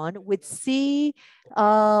later on with C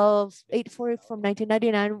of 84 from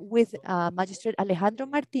 1999 with Magistrate Alejandro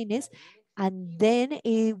Martinez, and then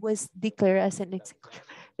it was declared as an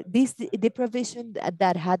this the provision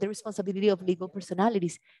that had the responsibility of legal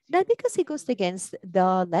personalities, not because it goes against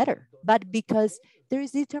the letter, but because there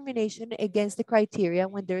is determination against the criteria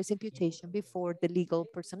when there is imputation before the legal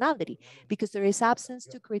personality, because there is absence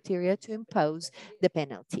to criteria to impose the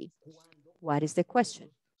penalty. What is the question?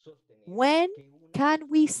 When can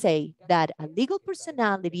we say that a legal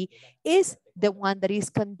personality is the one that is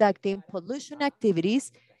conducting pollution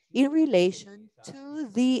activities in relation to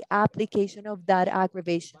the application of that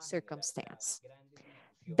aggravation circumstance?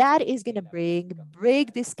 That is going to bring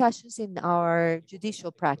big discussions in our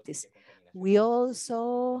judicial practice. We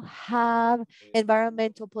also have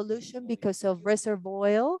environmental pollution because of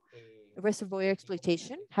reservoir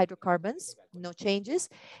exploitation, hydrocarbons, no changes,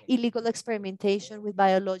 illegal experimentation with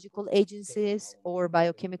biological agencies or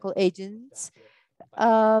biochemical agents.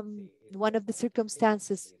 One of the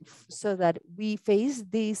circumstances so that we face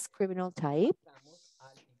this criminal type,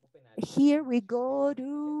 here we go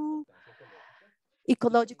to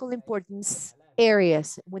ecological importance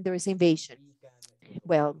areas when there is invasion.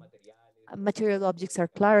 Well, material objects are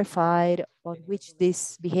clarified on which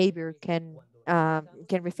this behavior can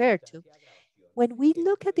refer to. When we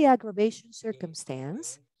look at the aggravation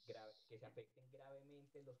circumstance,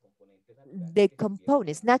 the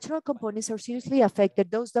components, natural components are seriously affected,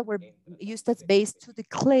 those that were used as base to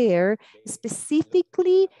declare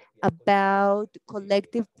specifically about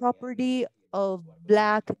collective property of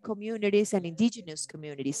Black communities and indigenous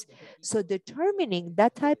communities. So determining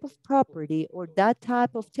that type of property or that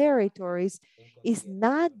type of territories is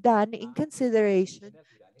not done in consideration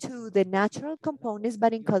to the natural components,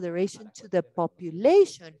 but in consideration to the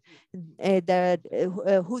population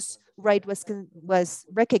whose right was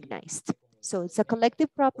recognized. So it's a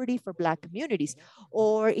collective property for Black communities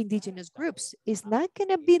or indigenous groups. It's not going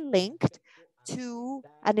to be linked to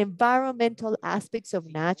an environmental aspects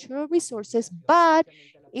of natural resources, but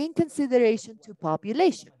in consideration to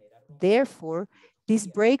population. Therefore, this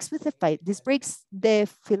breaks with the fight. This breaks the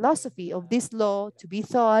philosophy of this law to be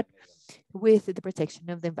thought with the protection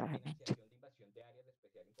of the environment.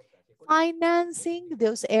 Financing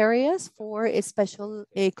those areas for a special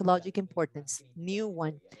ecologic importance, new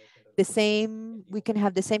one. The same, we can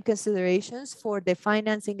have the same considerations for the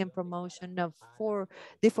financing and promotion of for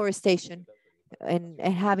deforestation and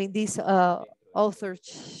having this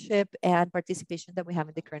authorship and participation that we have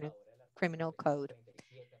in the current criminal code.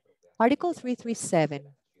 Article 337,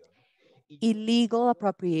 illegal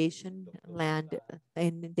appropriation land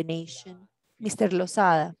in the nation. Mr.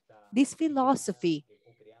 Lozada, this philosophy,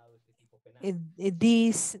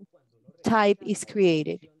 this type is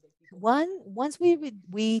created. Once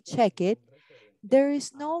we check it, there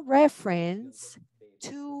is no reference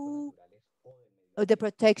to the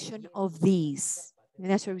protection of these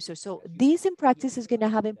natural resources. So this in practice is going to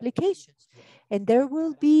have implications. And there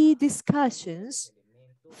will be discussions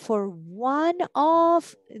for one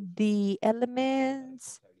of the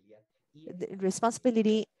elements, the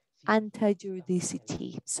responsibility,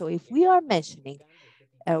 anti-juridicity. So if we are mentioning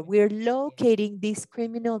we're locating this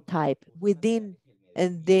criminal type within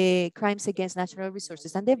the crimes against natural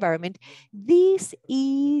resources and the environment, this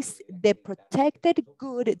is the protected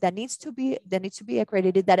good that needs to be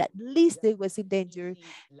accredited that at least they was in danger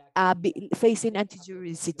facing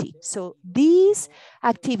anti-juridicity. So this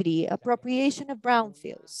activity, appropriation of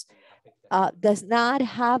brownfields, does not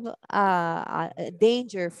have a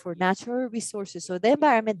danger for natural resources or the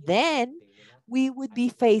environment, then we would be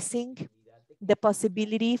facing the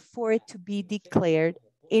possibility for it to be declared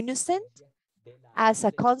innocent as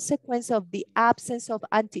a consequence of the absence of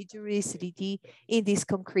anti-juridicity in this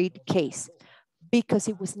concrete case, because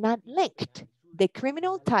it was not linked. The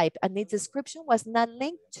criminal type and its description was not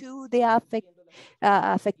linked to the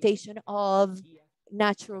affectation of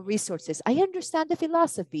natural resources. I understand the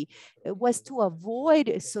philosophy. It was to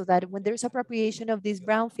avoid so that when there's appropriation of these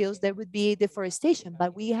brownfields, there would be deforestation,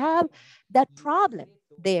 but we have that problem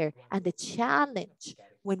there and the challenge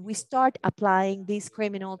when we start applying these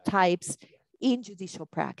criminal types in judicial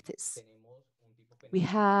practice. We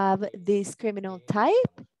have this criminal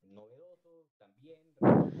type.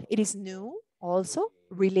 It is new also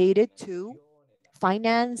related to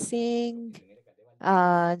financing,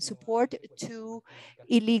 support to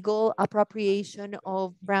illegal appropriation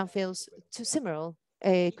of brownfields to similar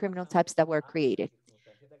criminal types that were created.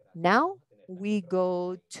 Now we're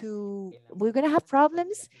going to have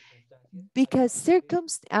problems because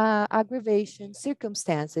aggravation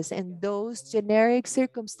circumstances and those generic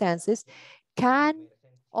circumstances can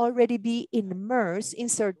already be immersed in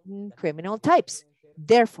certain criminal types.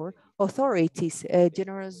 Therefore, authorities,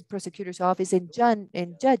 general prosecutor's office and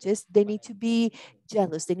judges, they need to be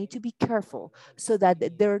jealous. They need to be careful so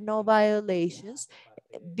that there are no violations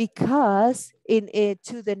because in it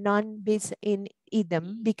to the non-bis in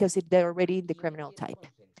idem because they're already in the criminal type.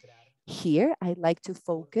 Here, I'd like to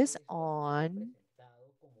focus on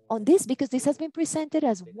this because this has been presented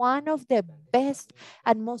as one of the best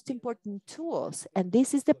and most important tools. And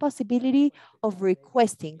this is the possibility of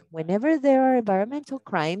requesting whenever there are environmental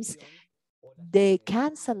crimes, the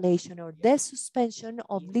cancellation or the suspension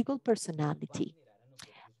of legal personality.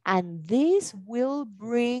 And this will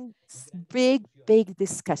bring big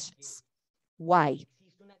discussions. Why?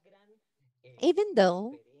 Even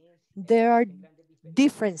though there are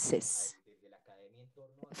differences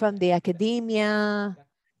from the academia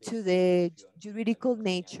to the juridical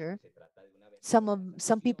nature,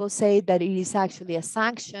 some people say that it is actually a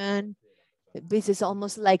sanction. This is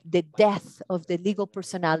almost like the death of the legal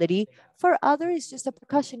personality. For others, it's just a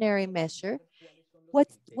precautionary measure.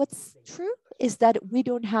 What's true is that we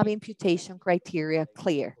don't have imputation criteria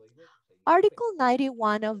clear. Article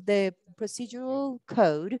 91 of the procedural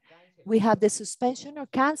code, we have the suspension or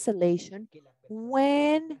cancellation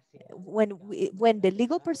when the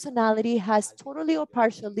legal personality has totally or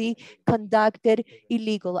partially conducted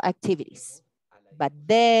illegal activities. But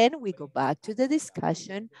then we go back to the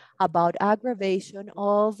discussion about aggravation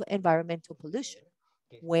of environmental pollution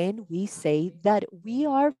when we say that we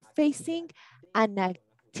are facing an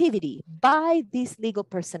activity by this legal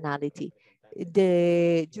personality.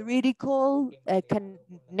 The juridical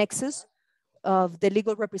nexus of the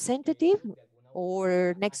legal representative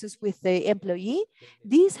or nexus with the employee,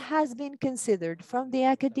 this has been considered from the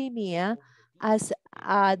academia as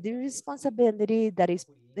the responsibility that is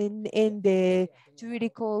in the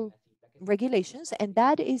juridical regulations, and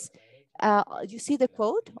that is, you see the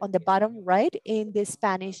quote on the bottom right in the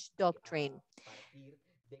Spanish doctrine.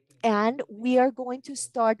 And we are going to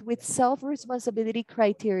start with self-responsibility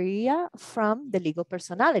criteria from the legal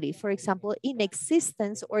personality. For example,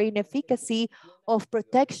 inexistence or inefficacy of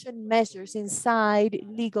protection measures inside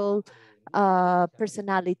legal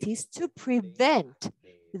personalities to prevent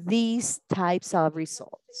these types of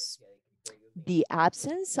results. The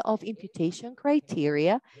absence of imputation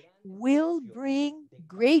criteria will bring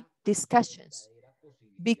great discussions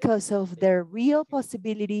because of their real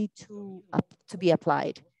possibility to be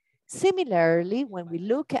applied. Similarly, when we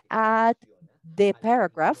look at the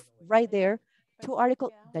paragraph right there to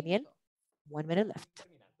Article, Daniel, 1 minute left.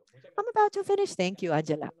 I'm about to finish. Thank you,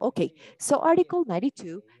 Angela. Okay, so Article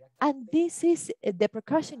 92, and this is the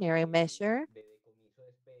precautionary measure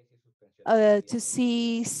to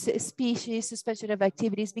see species suspension of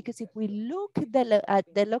activities, because if we look at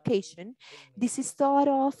the location, this is thought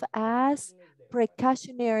of as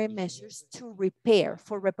precautionary measures to repair,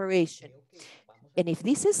 for reparation. And if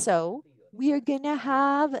this is so, we are gonna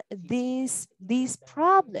have these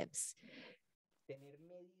problems.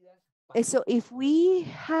 And so if we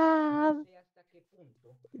have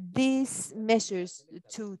these measures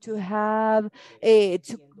to have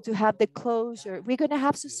to have the closure, we're going to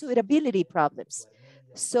have suitability problems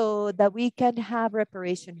so that we can have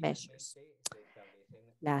reparation measures.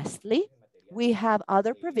 Lastly, we have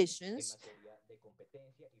other provisions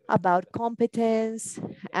about competence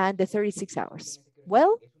and the 36 hours.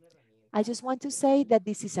 Well, I just want to say that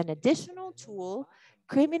this is an additional tool.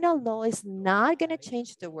 Criminal law is not going to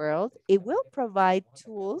change the world. It will provide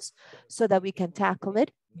tools so that we can tackle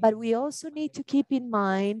it, but we also need to keep in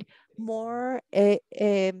mind more, let's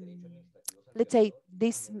say,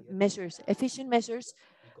 these measures, efficient measures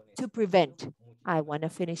to prevent. I want to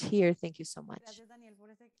finish here. Thank you so much.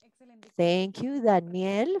 Thank you,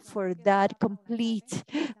 Daniel, for that complete.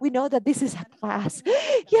 We know that this is a class.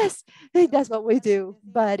 Yes, that's what we do.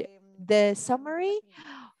 But the summary,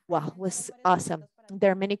 wow, was awesome.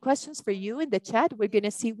 There are many questions for you in the chat. We're going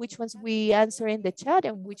to see which ones we answer in the chat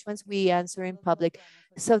and which ones we answer in public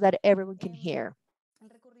so that everyone can hear.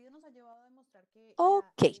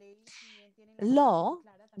 Okay.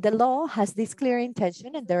 The law has this clear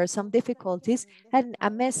intention, and there are some difficulties, and a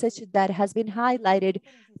message that has been highlighted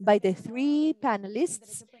by the three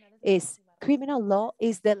panelists is criminal law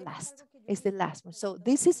is the last one. So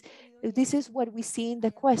this is what we see in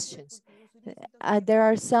the questions. There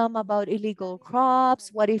are some about illegal crops.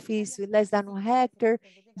 What if it's less than 1 hectare?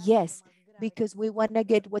 Yes, because we want to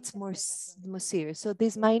get what's more serious. So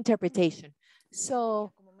this is my interpretation.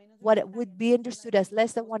 So what would be understood as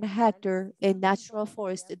less than 1 hectare in natural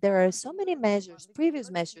forest, there are so many measures, previous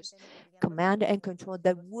measures, command and control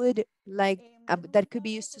that would that could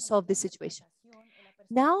be used to solve this situation.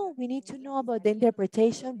 Now we need to know about the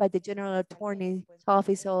interpretation by the General Attorney's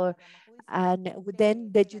Office or and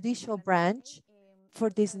then the judicial branch for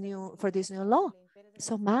this new law.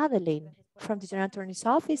 So Madeline, from the General Attorney's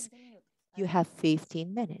Office, you have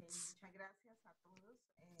 15 minutes.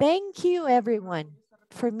 Thank you, everyone.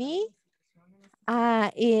 For me,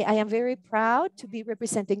 I am very proud to be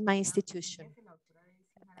representing my institution.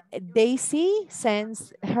 Daisy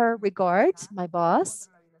sends her regards, my boss.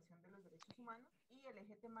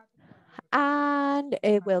 And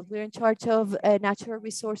well, we're in charge of natural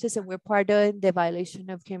resources and we're part of the violation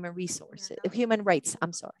of human resources, human rights,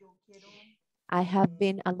 I'm sorry. I have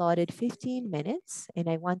been allotted 15 minutes and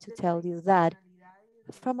I want to tell you that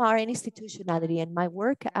from our institutionality and my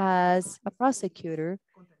work as a prosecutor,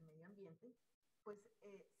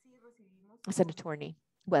 as an attorney,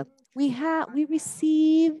 well, we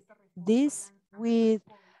receive this with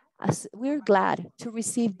as we're glad to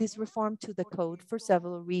receive this reform to the code for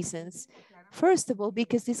several reasons. First of all,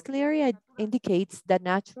 because this clearly indicates that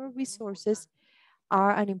natural resources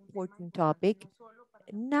are an important topic,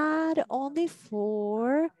 not only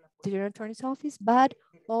for the General Attorney's Office, but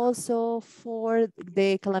also for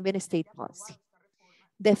the Colombian state policy.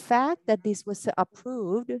 The fact that this was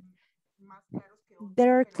approved,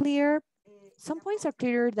 there are clear, some points are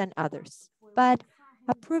clearer than others, but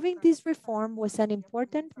approving this reform was an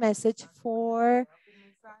important message for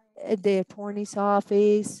the attorney's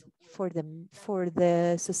office, for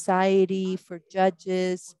the society, for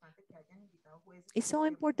judges. It's so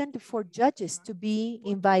important for judges to be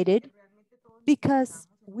invited because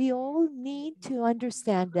we all need to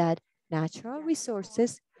understand that natural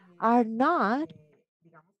resources are not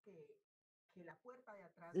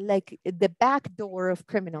like the back door of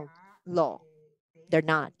criminal law. They're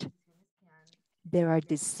not. There are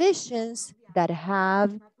decisions that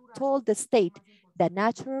have told the state that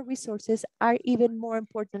natural resources are even more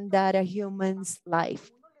important than a human's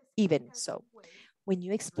life. Even so, when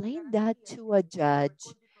you explain that to a judge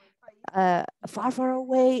far, far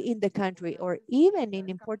away in the country or even in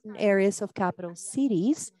important areas of capital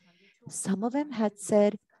cities, some of them had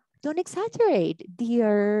said, don't exaggerate,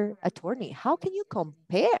 dear attorney. How can you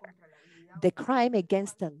compare the crime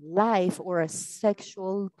against a life or a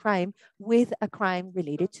sexual crime with a crime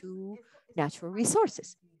related to natural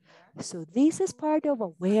resources? So this is part of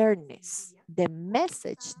awareness. The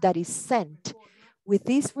message that is sent with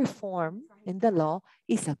this reform in the law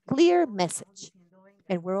is a clear message.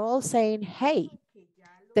 And we're all saying, hey,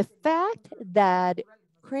 the fact that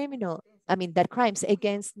that crimes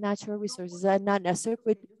against natural resources are not a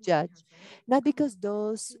circuit judge, not because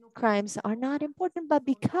those crimes are not important, but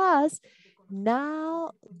because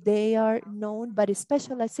now they are known by a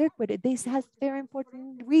specialized circuit. This has very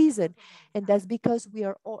important reason, and that's because we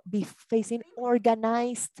are facing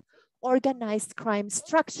organized crime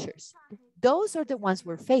structures. Those are the ones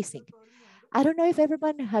we're facing. I don't know if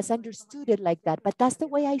everyone has understood it like that, but that's the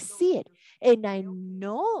way I see it. And I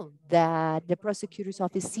know that the prosecutor's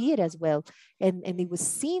office see it as well. And it was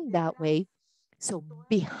seen that way. So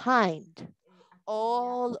behind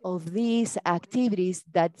all of these activities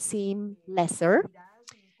that seem lesser,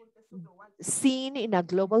 seen in a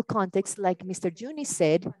global context, like Mr. Juni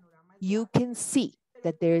said, you can see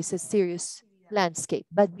that there is a serious landscape.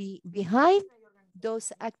 But behind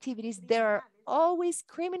those activities, there are always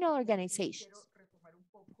criminal organizations.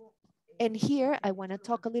 And here I want to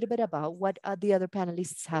talk a little bit about what the other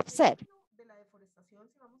panelists have said.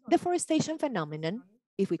 Deforestation phenomenon,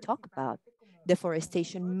 if we talk about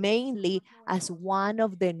deforestation mainly as one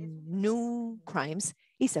of the new crimes,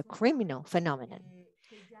 is a criminal phenomenon.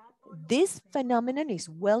 This phenomenon is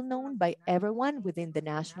well known by everyone within the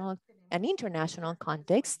national and international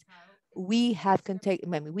context. We have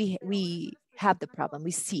we have the problem,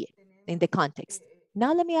 we see it in the context.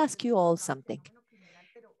 Now let me ask you all something.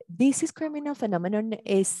 This is criminal phenomenon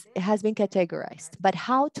has been categorized, but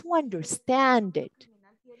how to understand it?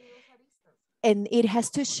 And it has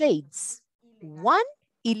two shades. One,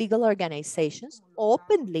 illegal organizations,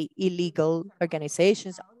 openly illegal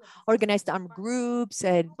organizations, organized armed groups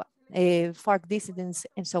and FARC dissidents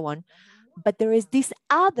and so on. But there is this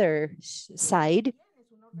other side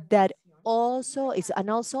that also is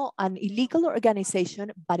also an illegal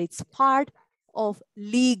organization, but it's part of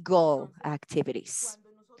legal activities.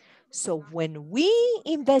 So when we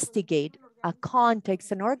investigate a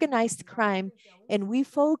context, an organized crime, and we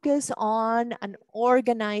focus on an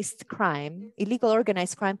organized crime, illegal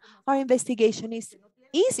organized crime, our investigation is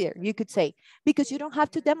easier, you could say, because you don't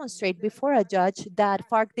have to demonstrate before a judge that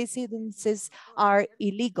FARC dissidents are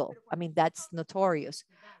illegal. I mean, that's notorious.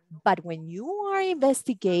 But when you are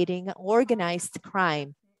investigating organized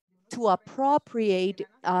crime, to appropriate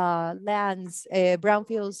lands,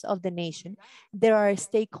 brownfields of the nation, there are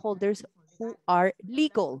stakeholders who are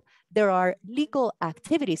legal. There are legal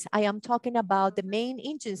activities. I am talking about the main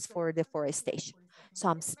engines for deforestation. So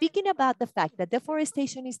I'm speaking about the fact that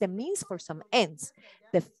deforestation is the means for some ends.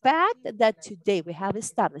 The fact that today we have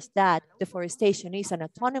established that deforestation is an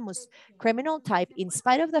autonomous criminal type, in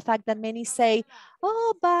spite of the fact that many say,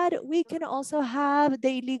 oh, but we can also have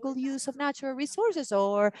the illegal use of natural resources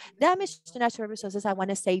or damage to natural resources. I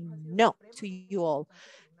want to say no to you all.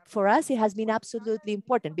 For us, it has been absolutely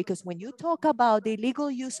important because when you talk about the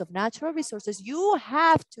illegal use of natural resources, you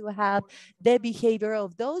have to have the behavior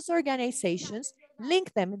of those organizations,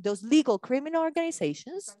 link them, those legal criminal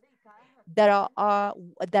organizations that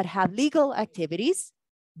that have legal activities,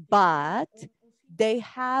 but they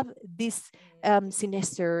have this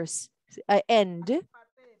sinister end,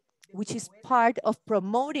 which is part of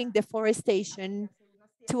promoting deforestation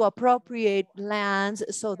to appropriate lands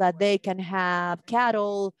so that they can have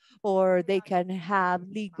cattle or they can have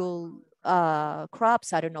legal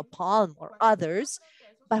crops, I don't know, palm or others.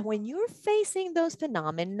 But when you're facing those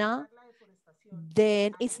phenomena,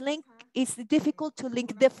 then it's difficult to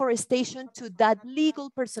link deforestation to that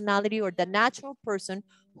legal personality or the natural person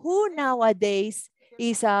who nowadays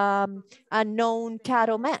is a known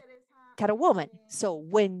cattleman, cattlewoman. So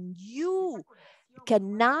when you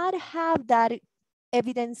cannot have that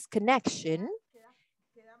evidence connection,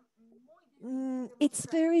 it's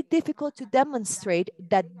very difficult to demonstrate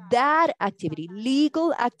that that activity,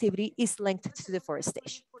 legal activity, is linked to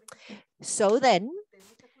deforestation. So then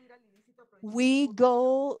we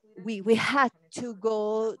had to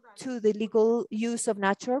go to the legal use of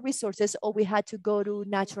natural resources, or we had to go to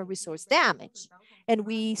natural resource damage. And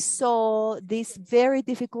we saw this very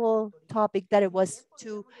difficult topic that it was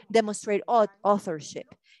to demonstrate authorship.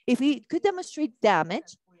 If we could demonstrate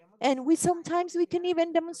damage, and we sometimes we can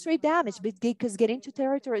even demonstrate damage because getting to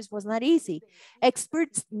territories was not easy.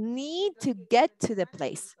 Experts need to get to the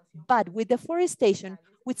place, but with deforestation,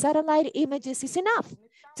 with satellite images is enough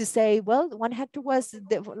to say, well, 1 hectare was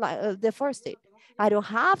deforested. I don't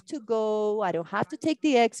have to go, I don't have to take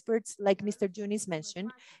the experts like Mr. Junis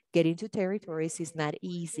mentioned. Getting to territories is not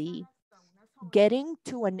easy. Getting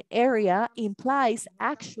to an area implies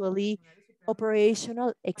actually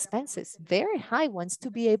operational expenses, very high ones, to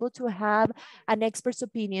be able to have an expert's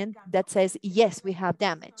opinion that says, yes, we have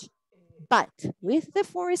damage. But with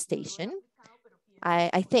deforestation,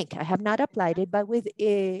 I think I have not applied it, but with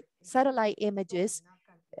satellite images,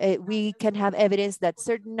 we can have evidence that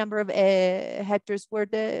certain number of hectares were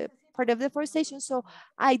the part of deforestation. So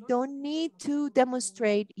I don't need to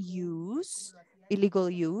demonstrate use, illegal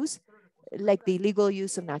use, like the illegal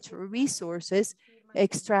use of natural resources,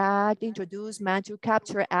 extract, introduce, manage,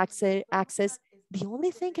 capture, access. The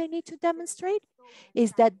only thing I need to demonstrate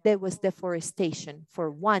is that there was deforestation for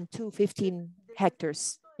 1, 2, 15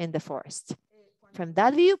 hectares in the forest. From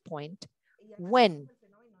that viewpoint, when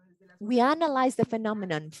we analyze the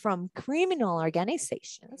phenomenon from criminal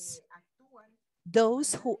organizations,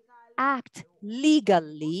 those who act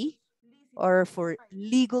legally or for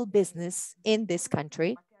legal business in this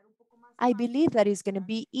country, I believe that it's going to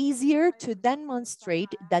be easier to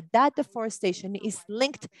demonstrate that that deforestation is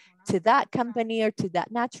linked to that company or to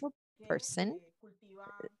that natural person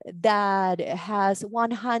that has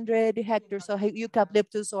 100 hectares of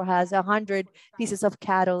eucalyptus or has 100 pieces of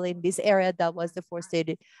cattle in this area that was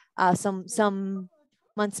deforested some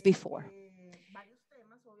months before.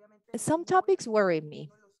 Some topics worry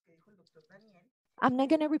me. I'm not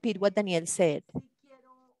going to repeat what Daniel said,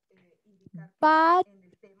 but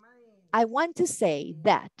I want to say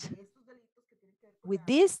that with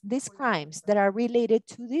these crimes that are related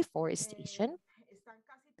to deforestation,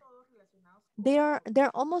 they're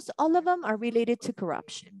almost all of them are related to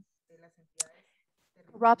corruption.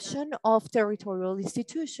 Corruption of territorial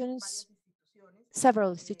institutions,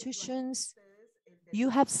 several institutions. You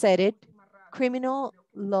have said it, criminal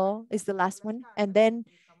law is the last one, and then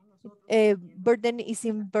burden is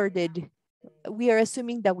inverted. We are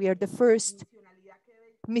assuming that we are the first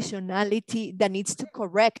missionality that needs to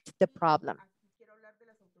correct the problem.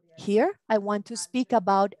 Here, I want to speak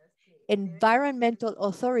about environmental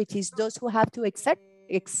authorities, those who have to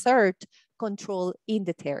exert control in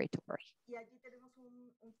the territory.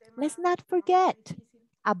 Let's not forget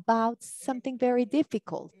about something very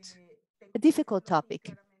difficult, a difficult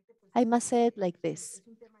topic. I must say it like this: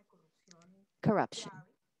 corruption,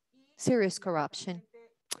 serious corruption.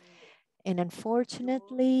 And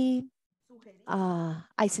unfortunately,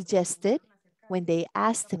 I suggested when they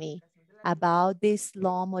asked me about this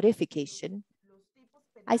law modification,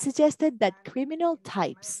 I suggested that criminal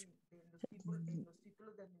types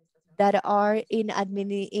that are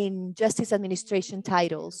in justice administration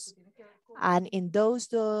titles, and in those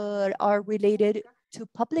that are related to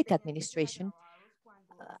public administration,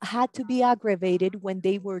 had to be aggravated when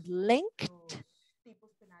they were linked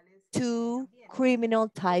to criminal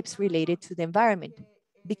types related to the environment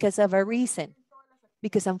because of a reason.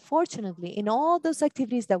 Because unfortunately, in all those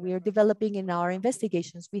activities that we are developing in our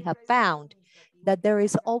investigations, we have found that there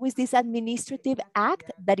is always this administrative act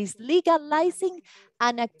that is legalizing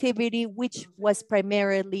an activity which was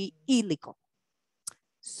primarily illegal.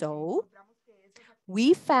 So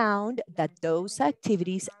we found that those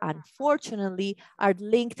activities, unfortunately, are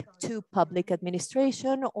linked to public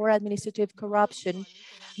administration or administrative corruption,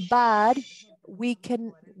 but we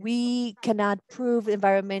cannot prove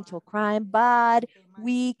environmental crime, but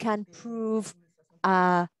we can prove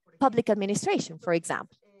public administration, for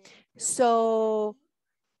example. So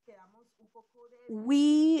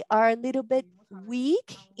we are a little bit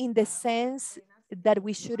weak in the sense that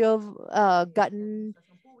we should have gotten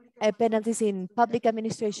penalties in public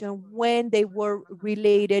administration when they were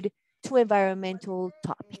related to environmental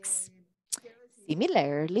topics.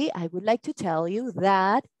 Similarly, I would like to tell you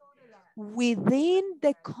that within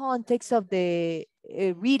the context of the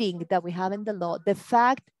reading that we have in the law, the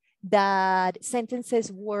fact that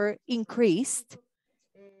sentences were increased,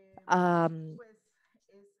 um,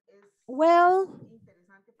 well,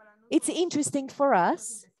 it's interesting for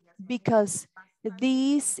us because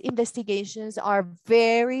these investigations are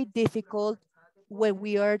very difficult when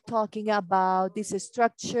we are talking about these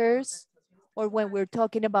structures or when we're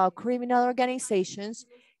talking about criminal organizations.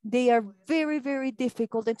 They are very, very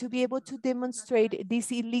difficult, and to be able to demonstrate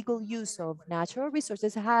this illegal use of natural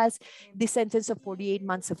resources has the sentence of 48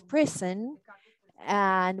 months of prison.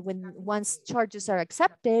 And when once charges are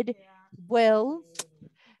accepted, well,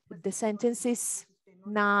 the sentence is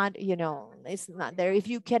not, it's not there. If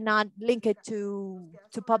you cannot link it to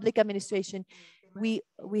public administration, we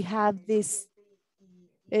have this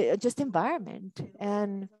just environment,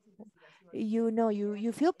 and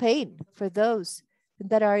you feel pain for those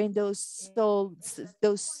that are in those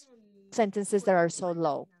sentences that are so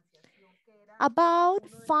low. About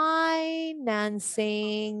financing,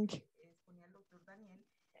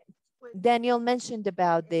 Daniel mentioned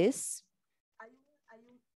about this.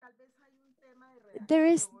 There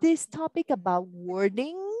is this topic about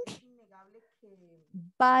wording,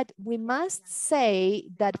 but we must say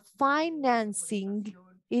that financing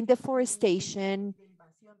in deforestation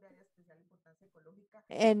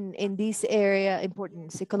and in this area,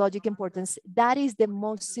 importance, ecologic importance, that is the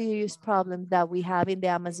most serious problem that we have in the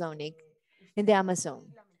Amazon.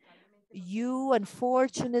 You,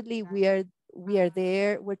 unfortunately, we are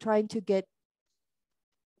there. We're trying to get,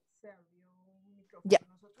 yeah,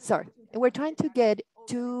 sorry. We're trying to get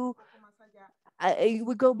to,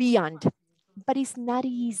 we go beyond, but it's not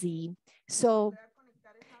easy. So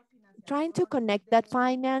trying to connect that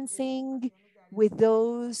financing with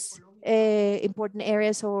those important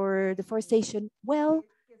areas or deforestation, well,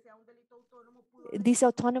 this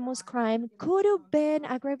autonomous crime could have been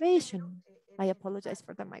aggravation. I apologize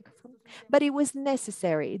for the microphone, but it was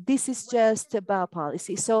necessary. This is just about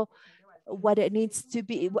policy. So what it needs to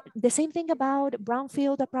be, the same thing about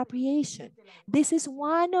brownfield appropriation. This is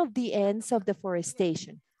one of the ends of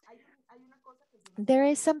deforestation. There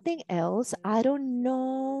is something else. I don't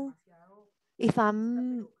know if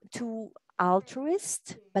I'm too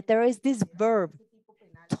altruist, but there is this verb,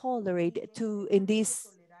 tolerate, to in this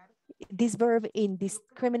verb in this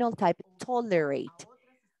criminal type, tolerate,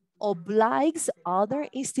 obliges other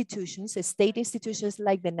institutions, state institutions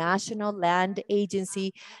like the National Land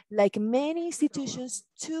Agency, like many institutions,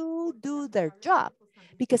 to do their job.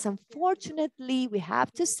 Because unfortunately, we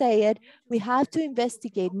have to say it, we have to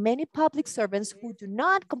investigate many public servants who do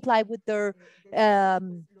not comply with their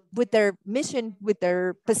mission, with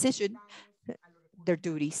their position, their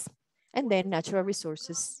duties, and then natural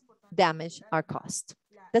resources damage our cost.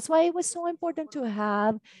 That's why it was so important to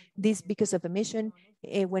have this because of a mission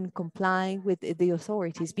when complying with the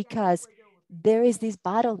authorities, because there is this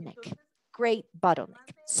bottleneck, great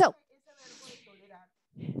bottleneck. So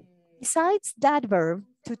besides that verb,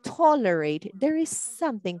 to tolerate, there is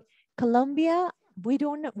something. Colombia,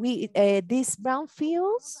 these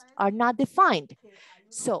brownfields are not defined.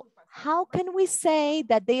 So how can we say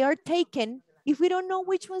that they are taken if we don't know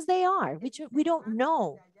which ones they are, which we don't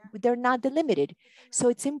know, they're not delimited. So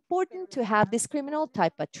it's important to have this criminal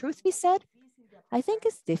type, but truth be said, I think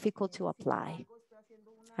it's difficult to apply.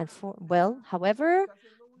 And however,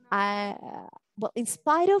 in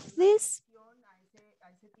spite of this,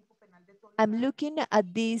 I'm looking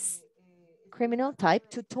at this criminal type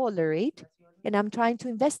to tolerate, and I'm trying to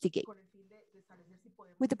investigate.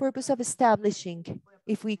 with the purpose of establishing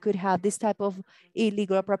if we could have this type of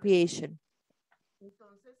illegal appropriation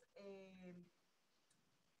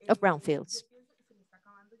of brownfields.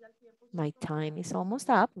 My time is almost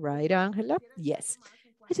up, right, Angela? Yes.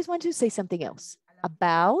 I just want to say something else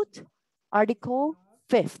about Article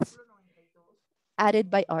 5th,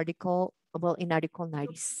 added by Article, well, in Article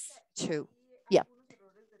 92. Yeah.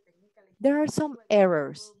 There are some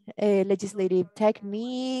errors. Legislative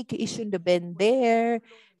technique, it shouldn't have been there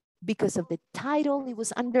because of the title it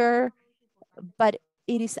was under, but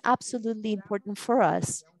it is absolutely important for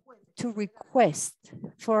us to request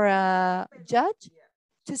for a judge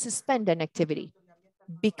to suspend an activity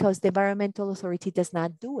because the environmental authority does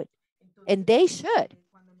not do it, and they should.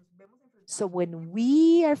 So when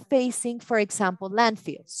we are facing, for example,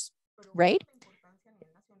 landfills, right?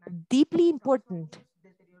 Deeply important,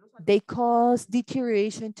 they cause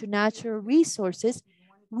deterioration to natural resources.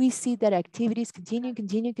 We see that activities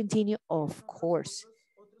continue. Of course,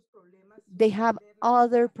 they have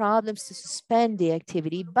other problems to suspend the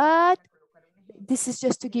activity, but this is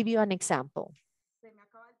just to give you an example.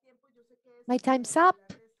 My time's up.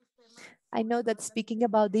 I know that speaking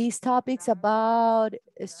about these topics, about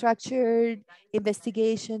structured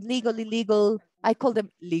investigation, legal, illegal, I call them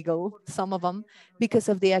legal, some of them, because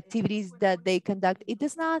of the activities that they conduct. It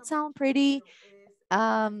does not sound pretty.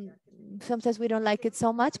 Sometimes we don't like it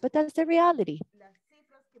so much, but that's the reality.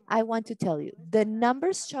 I want to tell you, the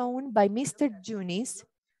numbers shown by Mr. Junis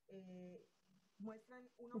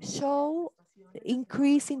show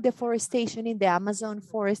increase in deforestation in the Amazon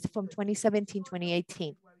forest from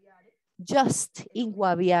 2017-2018. Just in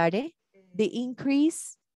Guaviare, the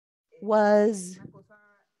increase was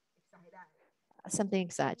something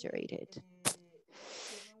exaggerated.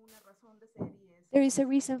 There is a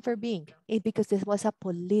reason for being it because this was a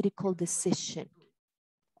political decision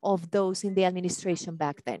of those in the administration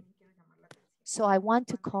back then. So I want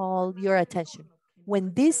to call your attention.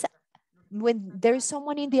 When there is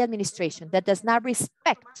someone in the administration that does not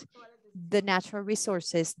respect the natural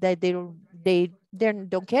resources, that they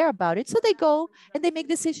don't care about it, so they go and they make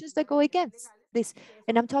decisions that go against this.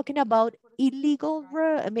 And I'm talking about illegal,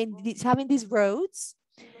 having these roads,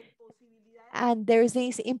 and there's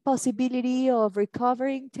this impossibility of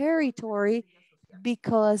recovering territory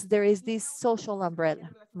because there is this social umbrella.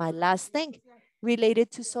 My last thing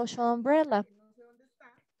related to social umbrella,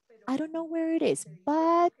 I don't know where it is,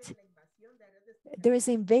 but there is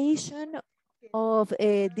invasion of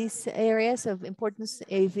these areas of importance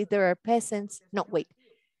if there are peasants. No, wait.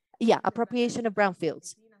 Yeah, appropriation of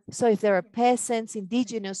brownfields. So if there are peasants,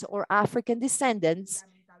 indigenous, or African descendants,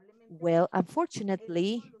 well,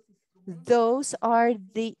 unfortunately, those are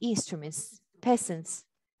the instruments, peasants.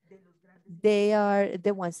 They are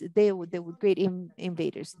the ones, they were great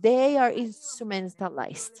invaders. They are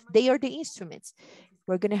instrumentalized. They are the instruments.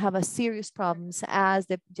 We're going to have a serious problems as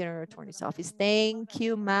the General Attorney's Office. Thank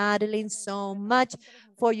you, Madeline, so much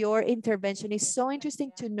for your intervention. It's so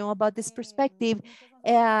interesting to know about this perspective.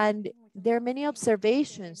 And there are many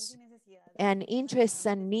observations and interests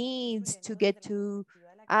and needs to get to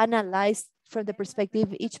analyze from the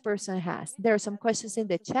perspective each person has. There are some questions in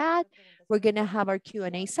the chat. We're going to have our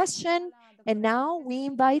Q&A session. And now we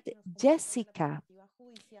invite Jessica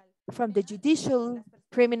from the judicial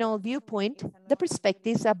criminal viewpoint, the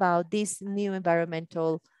perspectives about this new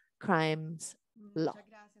environmental crimes law.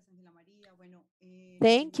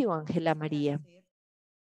 Thank you, Angela Maria.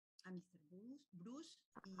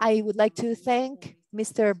 I would like to thank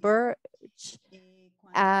Mr. Birch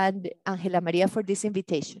and Angela Maria for this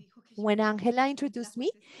invitation. When Angela introduced me,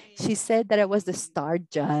 she said that I was the star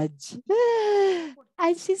judge.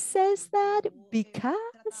 And she says that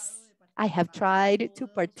because I have tried to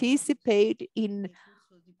participate in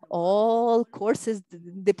all courses,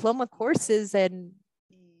 diploma courses, and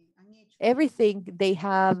everything they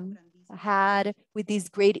have had with this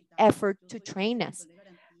great effort to train us.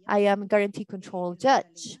 I am guarantee control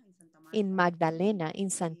judge in Magdalena, in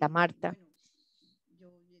Santa Marta.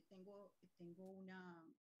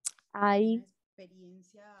 I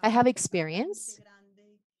have experience,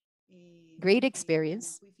 great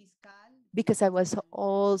experience, because I was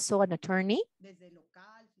also an attorney,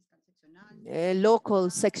 a local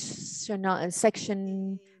section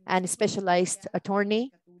and specialized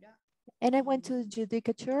attorney. And I went to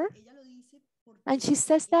judicature. And she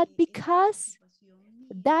says that because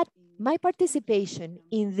that my participation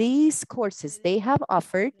in these courses they have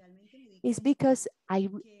offered is because I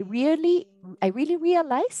really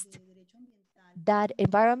realized that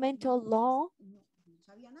environmental law,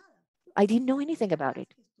 I didn't know anything about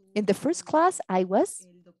it. In the first class, I was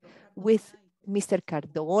with Mr.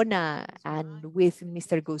 Cardona and with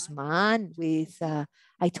Mr. Guzman,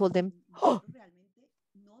 I told them, oh,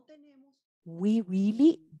 we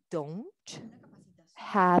really don't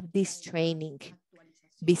have this training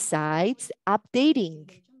besides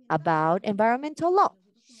updating about environmental law.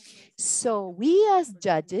 So we as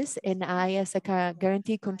judges and I as a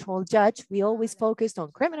guarantee control judge, we always focused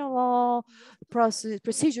on criminal law,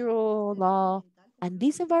 procedural law, and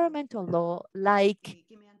this environmental law, like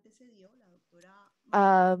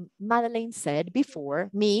Madeleine said before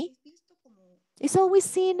me, is always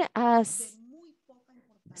seen as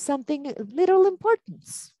something little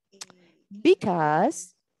importance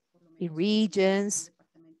because in regions,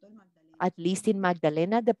 at least in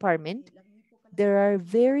Magdalena department, there are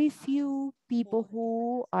very few people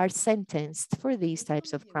who are sentenced for these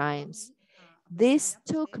types of crimes. This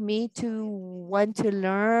took me to want to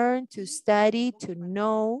learn, to study, to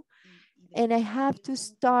know, and I have to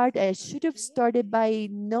start, I should have started by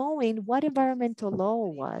knowing what environmental law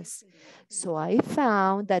was. So I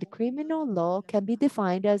found that criminal law can be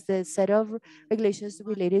defined as the set of regulations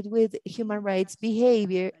related with human rights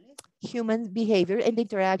behavior, human behavior and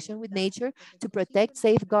interaction with nature to protect,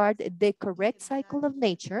 safeguard the correct cycle of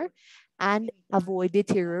nature and avoid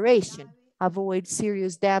deterioration, avoid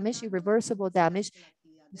serious damage, irreversible damage,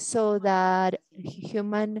 so that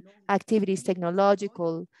human activities,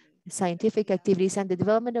 technological, scientific activities, and the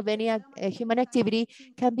development of any human activity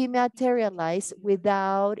can be materialized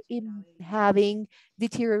without having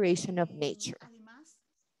deterioration of nature.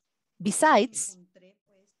 Besides,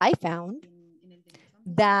 I found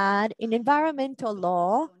that in environmental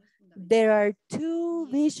law, there are two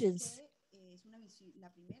visions.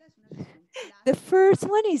 The first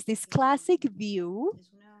one is this classic view,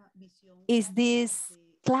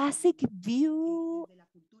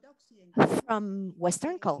 from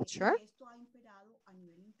Western culture.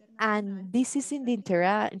 And this is in the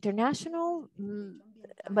international,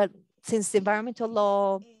 but since the environmental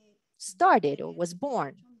law started or was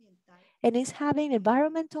born, and is having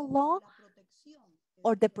environmental law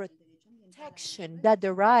or the protection that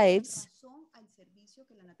derives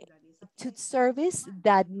to service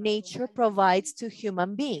that nature provides to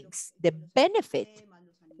human beings, the benefit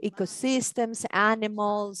ecosystems,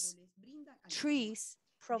 animals, trees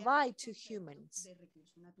provide to humans,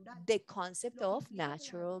 the concept of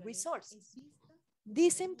natural resources.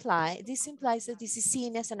 This implies that this is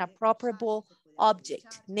seen as an appropriable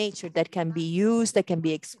object, nature that can be used, that can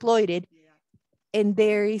be exploited, and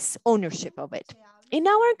there is ownership of it. In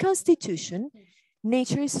our constitution,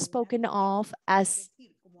 nature is spoken of as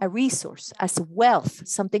a resource, as wealth,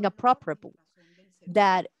 something appropriable,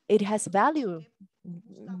 that it has value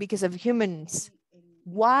because of humans.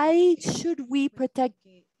 Why should we protect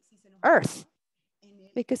Earth?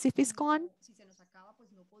 Because if it's gone,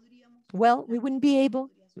 well, we wouldn't be able,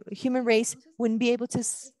 human race wouldn't be able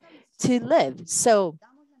to live. So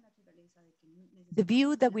the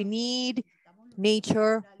view that we need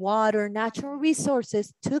nature, water, natural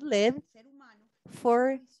resources to live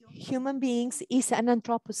for human beings is an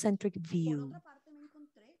anthropocentric view.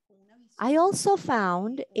 I also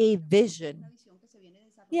found a vision.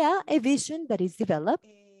 Yeah, a vision that is developed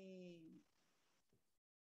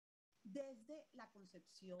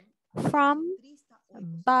from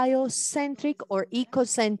biocentric or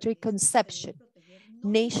ecocentric conception.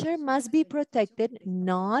 Nature must be protected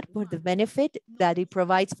not for the benefit that it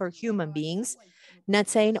provides for human beings, not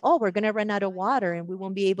saying, oh, we're going to run out of water and we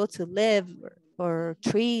won't be able to live, or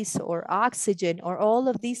trees or oxygen or all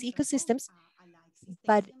of these ecosystems,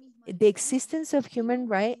 but the existence of human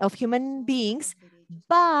beings,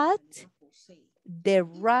 but the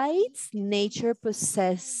rights nature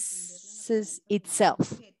possesses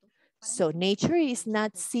itself. So nature is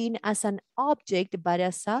not seen as an object, but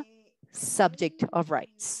as a subject of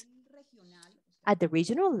rights. At the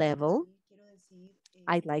regional level,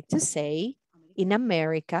 I'd like to say in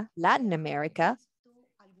America, Latin America,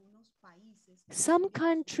 some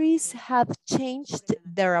countries have changed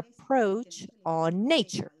their approach on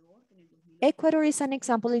nature. Ecuador is an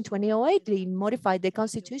example. In 2008, they modified the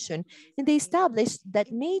constitution and they established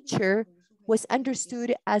that nature was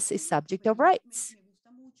understood as a subject of rights.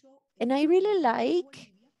 And I really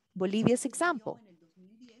like Bolivia's example.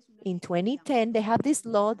 In 2010, they have this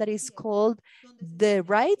law that is called the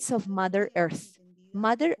rights of Mother Earth.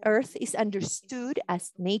 Mother Earth is understood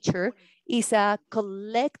as nature is a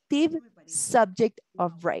collective subject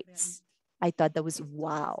of rights. I thought that was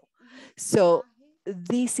wow. So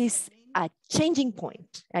this is a changing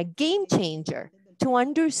point, a game changer to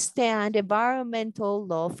understand environmental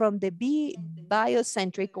law from the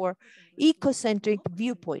biocentric or ecocentric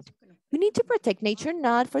viewpoint. We need to protect nature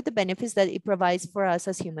not for the benefits that it provides for us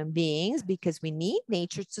as human beings, because we need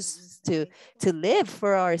nature to live,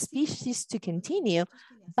 for our species to continue,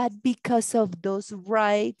 but because of those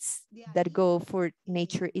rights that go for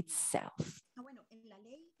nature itself.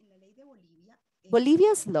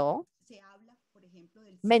 Bolivia's law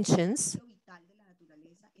mentions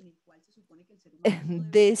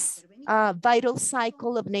this vital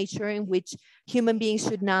cycle of nature in which human beings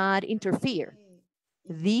should not interfere.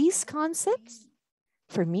 These concepts,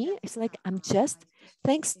 for me, it's like I'm just,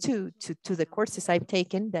 thanks to the courses I've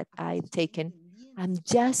taken, I'm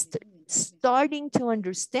just starting to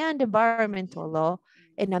understand environmental law,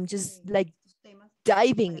 and I'm just like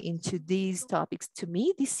diving into these topics. To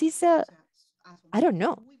me, this is I don't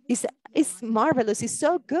know, it's marvelous, it's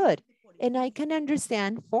so good. And I can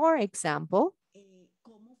understand, for example,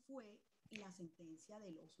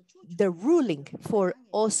 the ruling for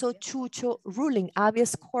Oso Chucho ruling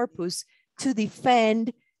habeas corpus to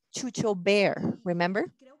defend Chucho Bear,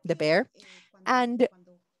 remember the bear? And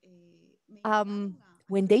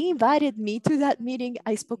when they invited me to that meeting,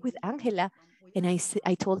 I spoke with Angela, and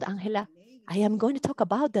I told Angela, I am going to talk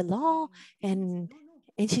about the law. And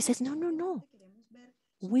she says, no, no, no.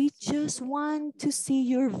 We just want to see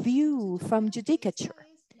your view from judicature.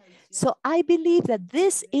 So I believe that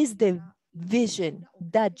this is the vision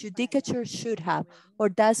that judicature should have, or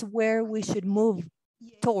that's where we should move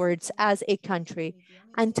towards as a country,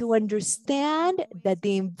 and to understand that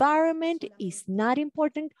the environment is not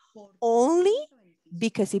important only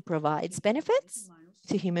because it provides benefits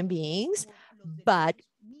to human beings, but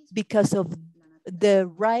because of the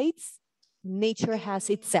rights nature has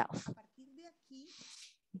itself.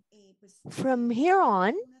 From here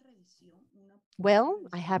on, well,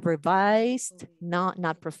 I have revised, not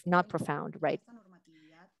profound, right?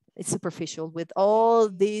 It's superficial with all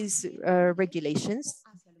these regulations.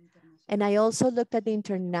 And I also looked at the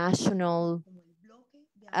international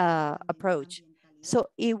approach. So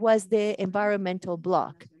it was the environmental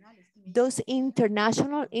block, those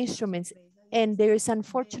international instruments, and there is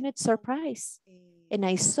unfortunate surprise. And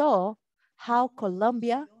I saw how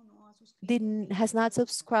Colombia has not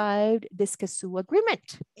subscribed the Escazú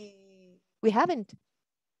agreement. We haven't.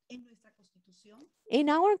 In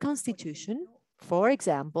our constitution, for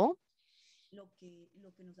example,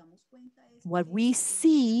 what we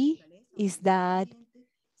see is that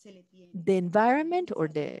the environment, or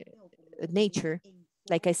the nature,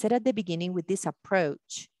 like I said at the beginning, with this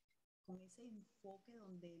approach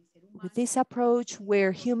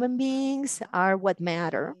where human beings are what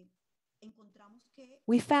matter,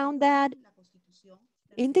 we found that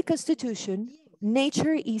in the Constitution,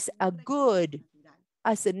 nature is a good,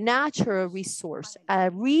 as a natural resource, a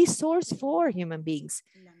resource for human beings,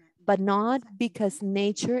 but not because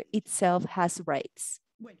nature itself has rights.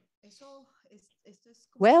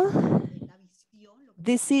 Well,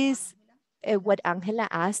 this is what Angela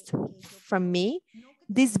asked from me.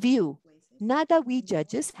 This view, not that we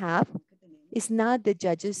judges have, it's not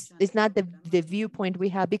the viewpoint we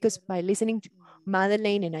have, because by listening to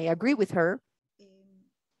Madeleine, and I agree with her,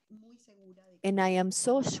 and I am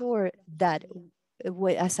so sure that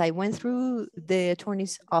as I went through the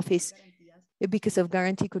attorney's office, because of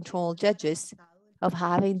guarantee control judges, of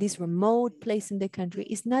having this remote place in the country,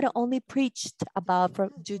 is not only preached about from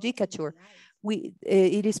judicature.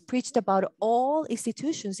 It is preached about all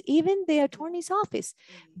institutions, even the attorney's office,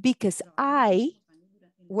 because I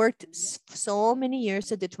worked so many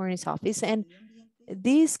years at the attorney's office, and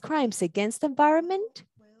these crimes against the environment,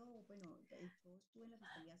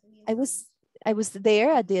 I was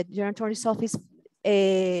there at the general attorney's office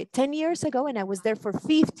 10 years ago, and I was there for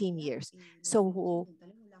 15 years. So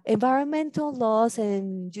environmental laws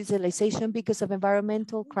and utilization because of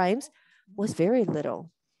environmental crimes was very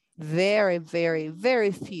little, very, very,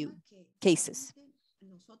 very few cases,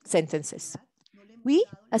 sentences. We,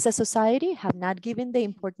 as a society, have not given the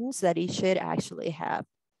importance that it should actually have.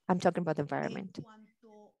 I'm talking about the environment.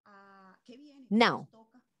 Now,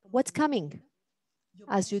 what's coming?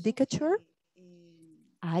 As judicature,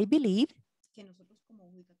 I believe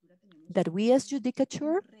that we as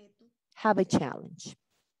judicature have a challenge,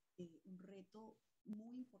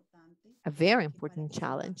 a very important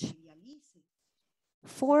challenge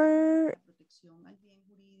for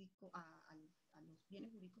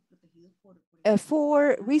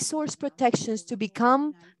resource protections to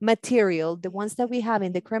become material, the ones that we have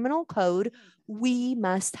in the criminal code. We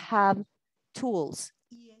must have tools,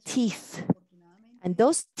 teeth, and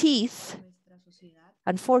those teeth,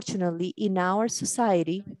 unfortunately, in our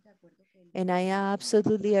society, and I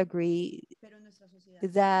absolutely agree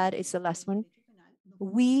that it's the last one,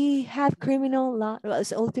 We have criminal law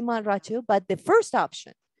as ultima ratio, but the first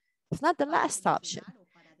option, it's not the last option,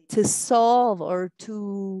 to solve or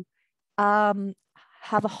to um,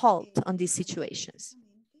 have a halt on these situations.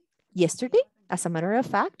 Yesterday, as a matter of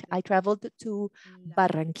fact, I traveled to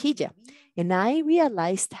Barranquilla and I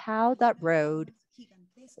realized how that road,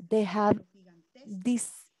 they have these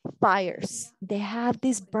fires, they have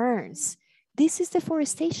these burns. This is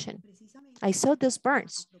deforestation. I saw those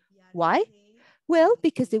burns. Why? Well,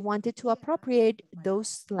 because they wanted to appropriate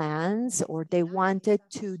those lands or they wanted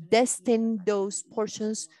to destine those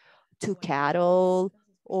portions to cattle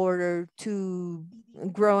or to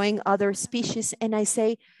growing other species. And I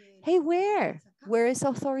say, hey, where? Where is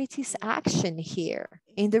authorities' action here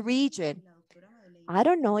in the region? I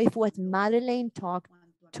don't know if what Madeleine talked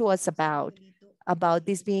to us about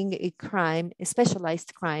this being a crime, a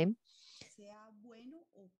specialized crime,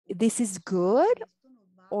 this is good,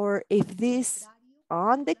 or if this,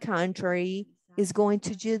 on the contrary, is going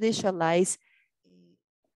to judicialize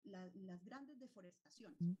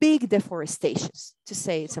big deforestations, to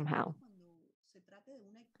say it somehow.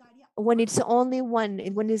 When it's only one,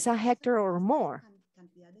 when it's a hectare or more.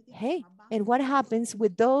 Hey, and what happens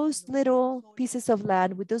with those little pieces of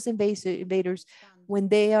land, with those invaders, when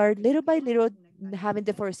they are little by little having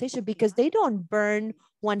deforestation, because they don't burn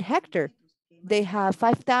 1 hectare. They have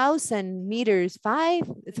 5,000 meters,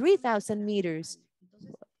 3,000 meters.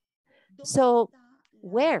 So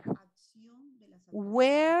where?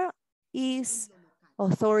 Where is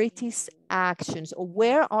authorities' actions, or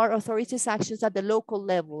where are authorities' actions at the local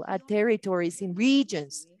level, at territories, in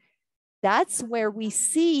regions? That's where we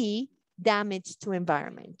see damage to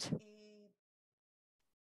environment.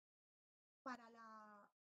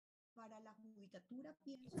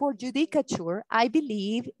 For judicature, I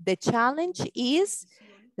believe the challenge is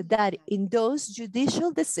that in those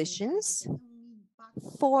judicial decisions,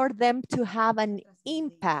 for them to have an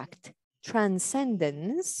impact,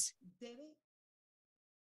 transcendence,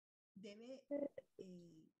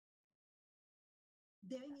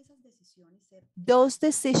 those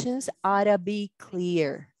decisions ought to be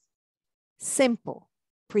clear, simple,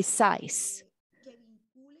 precise.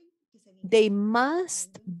 They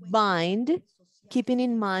must bind, keeping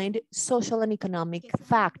in mind social and economic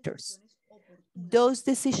factors. Those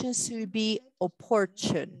decisions should be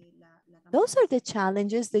opportune. Those are the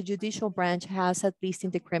challenges the judicial branch has, at least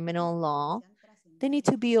in the criminal law. They need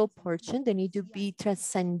to be opportune, they need to be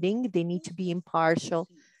transcending, they need to be impartial,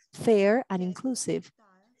 fair, and inclusive.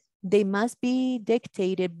 They must be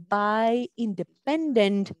dictated by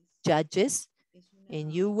independent judges,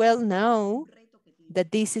 and you well know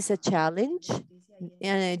that this is a challenge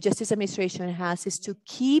Justice Administration has, is to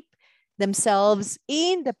keep themselves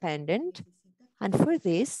independent. And for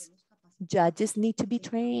this, judges need to be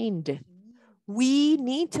trained. We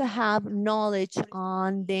need to have knowledge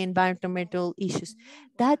on the environmental issues.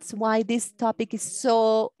 That's why this topic is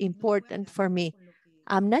so important for me.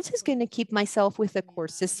 I'm not just going to keep myself with the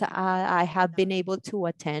courses I have been able to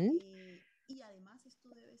attend.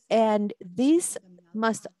 And this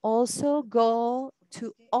must also go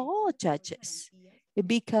to all judges,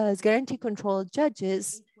 because guarantee control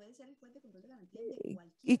judges,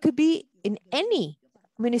 it could be in any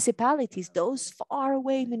municipalities, those far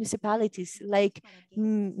away municipalities, like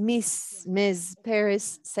Ms.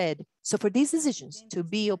 Paris said. So for these decisions to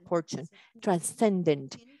be opportune,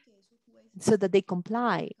 transcendent, so that they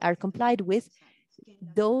are complied with,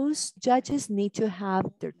 those judges need to have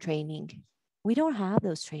their training. We don't have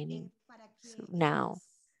those training now.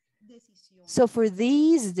 So for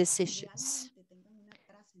these decisions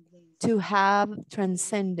to have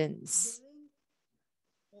transcendence,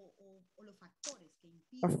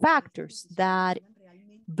 or factors that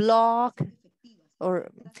block,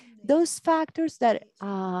 or those factors that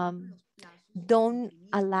don't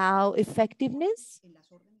allow effectiveness,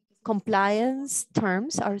 compliance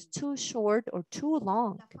terms are too short or too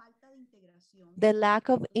long. The lack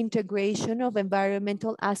of integration of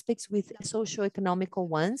environmental aspects with socio-economical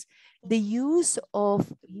ones, the use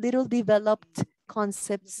of little developed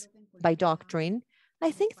concepts by doctrine.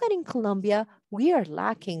 I think that in Colombia, we are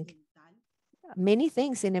lacking many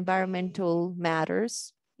things in environmental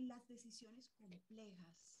matters.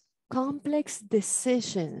 Complex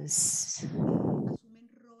decisions.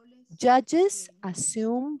 Judges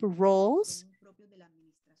assume roles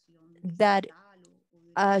that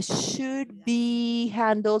should be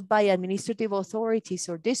handled by administrative authorities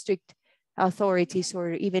or district authorities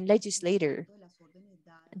or even legislator.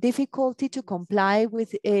 Difficulty to comply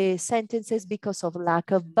with sentences because of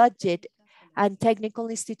lack of budget and technical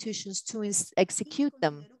institutions to execute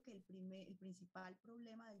them.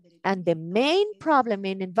 And the main problem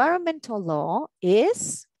in environmental law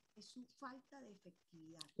is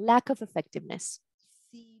lack of effectiveness.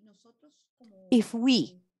 If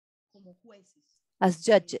we, as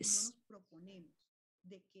judges,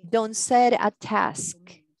 don't set a task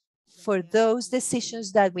for those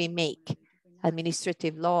decisions that we make,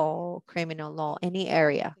 administrative law, criminal law, any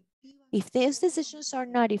area, if those decisions are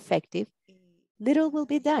not effective, little will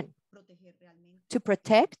be done to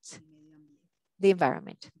protect the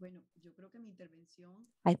environment.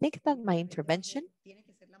 I think that my intervention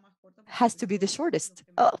has to be the shortest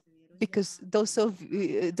because those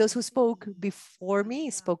who spoke before me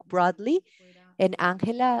spoke broadly, and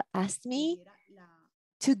Angela asked me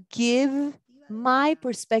to give my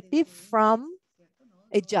perspective from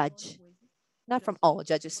a judge, not from all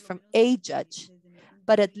judges, from a judge,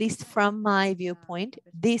 but at least from my viewpoint,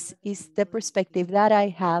 this is the perspective that I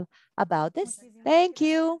have about this. Thank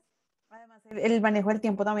you. El manejo del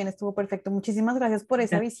tiempo también estuvo perfecto. Muchísimas gracias por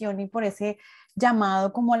esa visión y por ese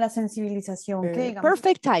llamado como a la sensibilización.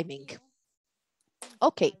 Perfect timing.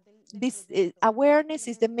 Okay, this awareness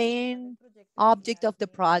is the main object of the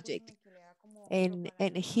project.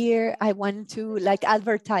 And here I want to like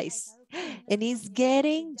advertise, and it's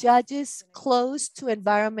getting judges close to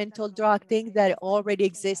environmental doctrine that already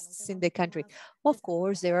exists in the country. Of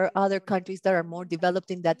course, there are other countries that are more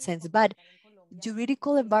developed in that sense, but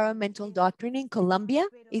juridical environmental doctrine in Colombia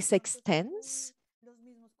is extensive,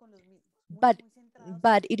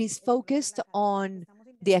 but it is focused on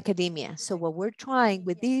the academia. So what we're trying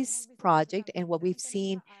with this project and what we've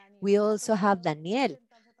seen, we also have Daniel.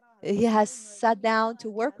 He has sat down to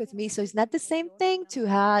work with me. So it's not the same thing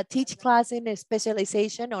to teach class in a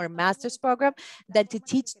specialization or a master's program than to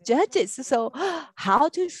teach judges. So how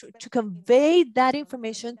to convey that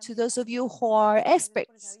information to those of you who are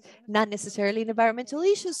experts, not necessarily in environmental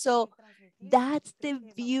issues. So that's the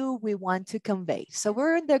view we want to convey. So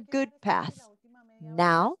we're in the good path.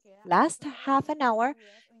 Now, last half an hour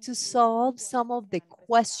to solve some of the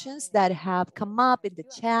questions that have come up in the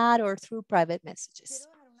chat or through private messages.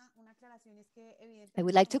 I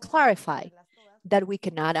would like to clarify that we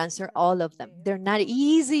cannot answer all of them. They're not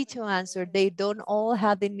easy to answer. They don't all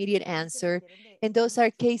have the immediate answer. And those are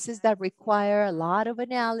cases that require a lot of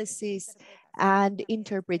analysis and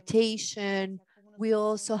interpretation. We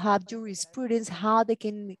also have jurisprudence, how they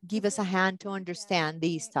can give us a hand to understand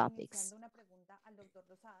these topics.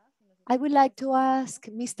 I would like to ask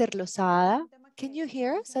Mr. Lozada, can you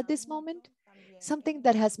hear us at this moment? Something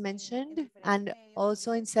that has mentioned and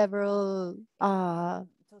also in several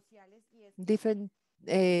different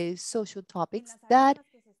social topics, that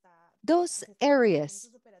those areas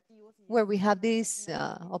where we have these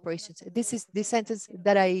operations, this is the sentence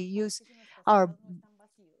that I use, our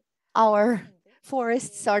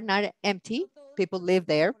forests are not empty, people live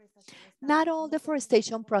there. Not all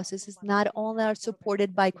deforestation processes, not all are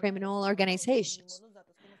supported by criminal organizations.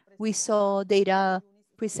 We saw data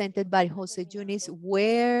presented by Jose Yunis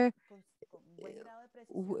where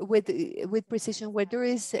with precision where there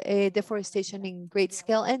is a deforestation in great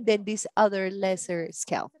scale and then this other lesser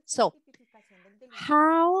scale. So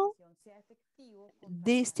how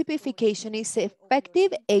this typification is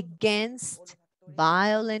effective against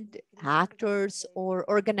violent actors or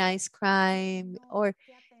organized crime, or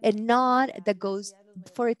and not that goes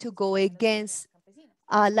for it to go against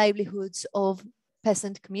livelihoods of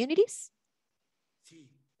peasant communities?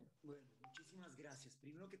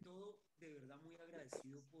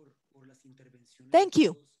 Thank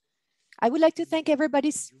you. I would like to thank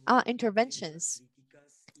everybody's interventions.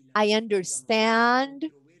 I understand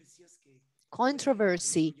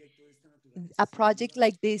controversy a project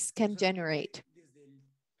like this can generate.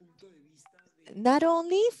 Not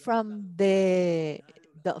only from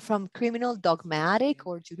from criminal dogmatic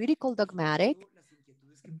or juridical dogmatic,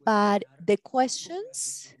 but the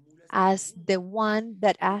questions as the one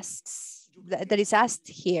that is asked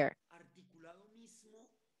here.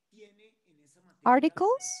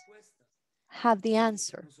 Articles have the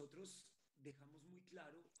answer.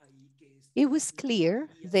 It was clear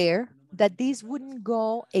there that this wouldn't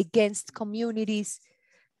go against communities,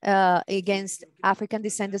 against African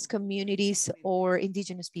descendants communities or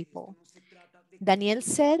indigenous people. Daniel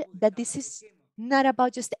said that this is not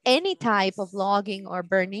about just any type of logging or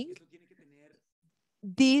burning.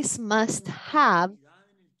 This must have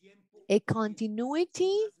a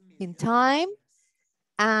continuity in time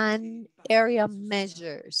and area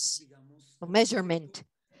measurement,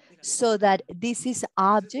 so that this is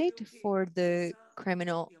object for the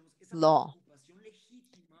criminal law.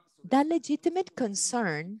 That legitimate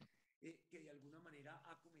concern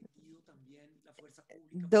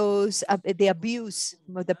those the abuse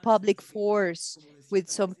of the public force with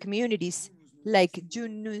some communities, like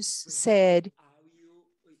Yunus said,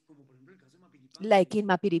 like in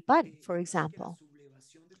Mapiripan, for example.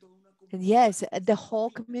 And yes, the whole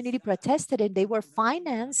community protested and they were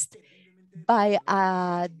financed by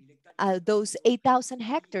those 8,000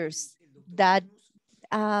 hectares that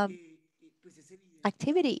um,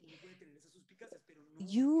 activity.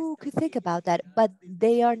 You could think about that, but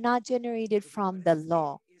they are not generated from the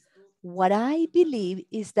law. What I believe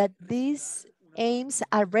is that these aims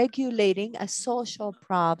at regulating a social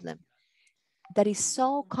problem that is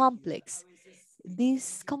so complex,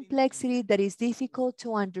 this complexity that is difficult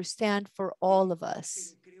to understand for all of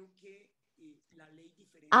us.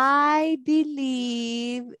 I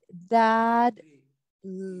believe that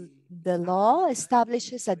the law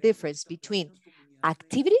establishes a difference between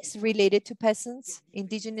activities related to peasants,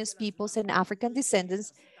 indigenous peoples, and African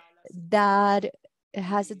descendants that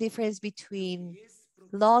has a difference between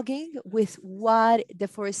logging with what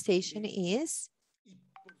deforestation is.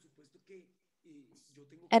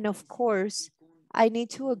 And of course, I need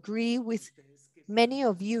to agree with many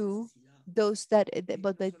of you, those that,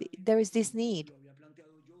 but there is this need,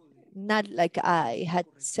 not like I had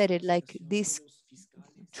said it, like this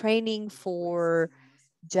training for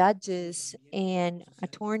judges and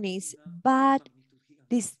attorneys, but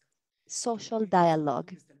this social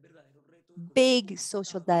dialogue, big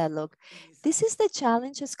social dialogue. This is the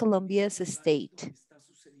challenge as Colombia as a state,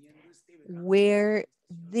 where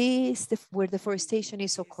where deforestation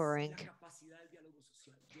is occurring.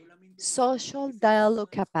 Social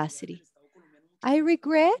dialogue capacity. I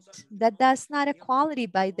regret that that's not a quality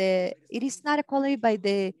by it is not a quality by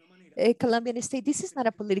the Colombian state. This is not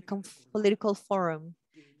a political forum,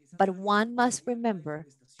 but one must remember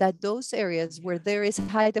that those areas where there is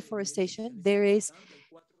high deforestation, there is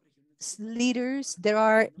leaders, there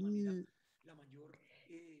are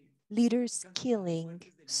leaders killing,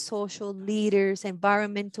 social leaders,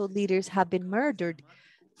 environmental leaders have been murdered.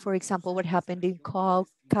 For example, what happened in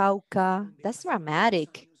Cauca, that's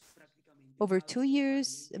dramatic. Over 2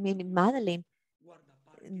 years, I mean, in Medellin,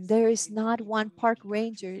 there is not one park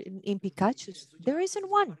ranger in Pikachu's. There isn't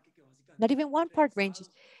one, not even one park ranger.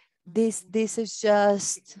 This is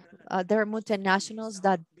just, there are multinationals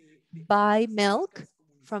that buy milk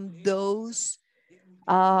from those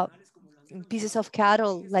uh, pieces of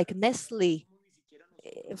cattle like Nestle.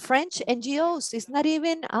 French NGOs, it's not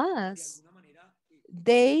even us.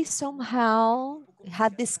 They somehow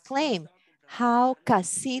had this claim how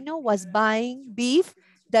Casino was buying beef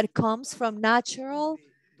that comes from natural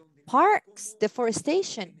parks,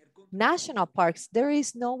 deforestation, national parks. There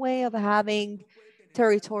is no way of having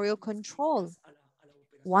territorial control.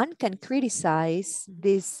 One can criticize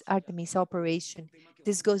this Artemisa operation.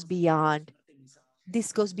 This goes beyond.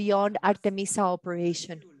 This goes beyond Artemisa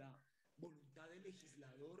operation.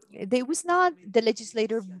 There was not the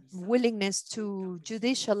legislator willingness to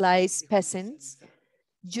judicialize peasants,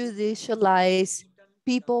 judicialize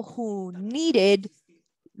people who needed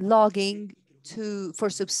logging for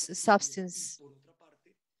substance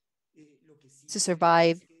to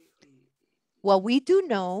survive. What we do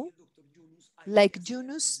know, like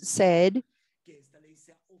Yunus said,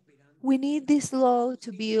 we need this law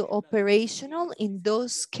to be operational in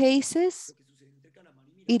those cases.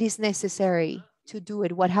 It is necessary to do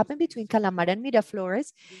it. What happened between Calamar and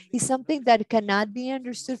Miraflores is something that cannot be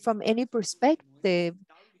understood from any perspective.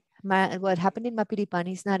 What happened in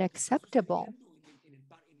Mapiripan is not acceptable.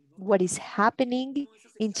 What is happening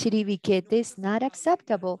in Chiribiquete is not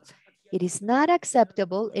acceptable. It is not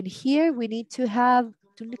acceptable. And here we need to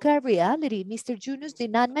look at reality. Mr. Yunus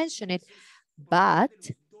did not mention it,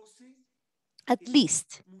 but at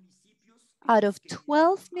least out of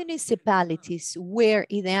 12 municipalities where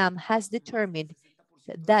IDEAM has determined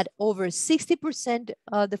that over 60%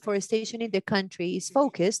 of deforestation in the country is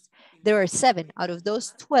focused, there are 7 out of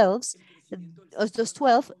those 12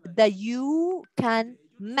 that you can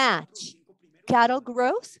match cattle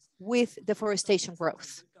growth with deforestation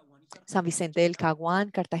growth. San Vicente del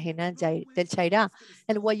Caguán, Cartagena del Chairá.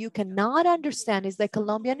 And what you cannot understand is that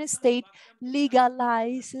Colombian state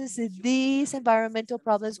legalizes these environmental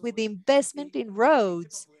problems with the investment in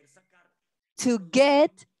roads to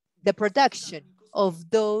get the production of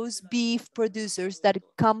those beef producers that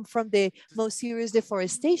come from the most serious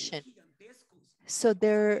deforestation. So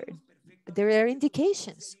there are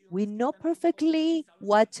indications. We know perfectly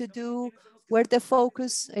what to do, where the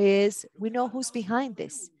focus is. We know who's behind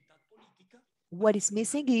this. What is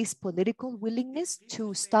missing is political willingness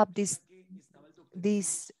to stop this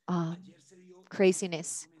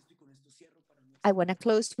craziness. I want to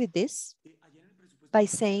close with this. by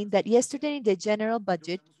saying that yesterday in the general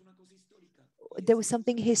budget, there was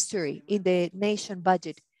something history in the nation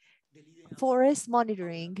budget. Forest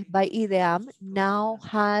monitoring by IDEAM now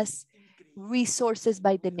has resources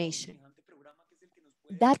by the nation.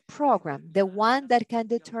 That program, the one that can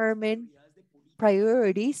determine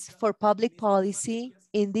priorities for public policy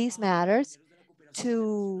in these matters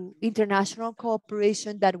to international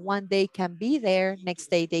cooperation that one day can be there, next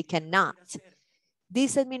day they cannot.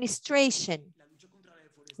 This administration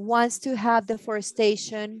wants to have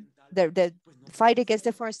deforestation, the fight against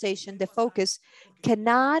deforestation, the focus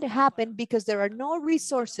cannot happen because there are no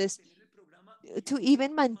resources to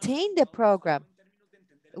even maintain the program.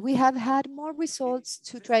 We have had more results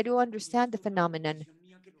to try to understand the phenomenon.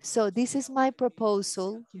 So this is my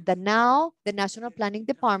proposal that now the National Planning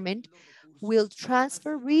Department will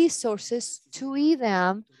transfer resources to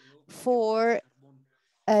EDAM for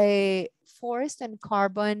a forest and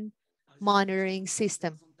carbon monitoring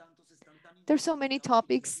system. There's so many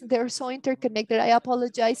topics. They're so interconnected. I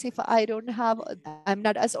apologize if I don't have, I'm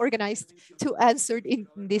not as organized to answer in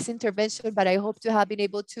this intervention, but I hope to have been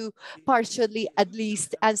able to partially at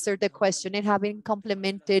least answer the question and having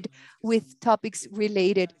complemented with topics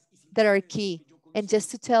related that are key. And just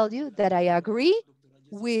to tell you that I agree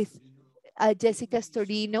with Jessica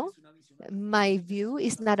Storino, my view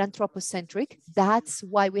is not anthropocentric. That's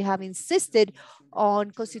why we have insisted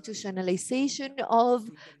on constitutionalization of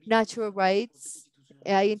natural rights.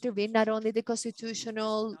 I intervene not only the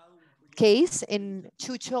constitutional case in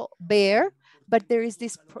Chucho Bear, but there is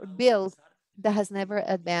this bill that has never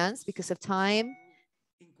advanced because of time.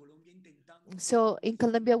 So in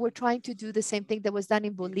Colombia, we're trying to do the same thing that was done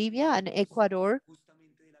in Bolivia and Ecuador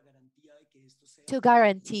to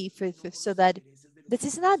guarantee so that this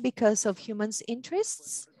is not because of humans'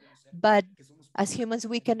 interests, but as humans,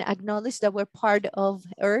 we can acknowledge that we're part of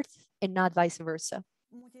Earth and not vice versa.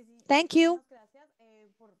 Thank you. Muchísimas gracias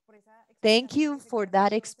por esa Thank explicación. you Pensé que for era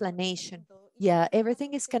that solo lo económico y explanation. todo. Y Yeah, una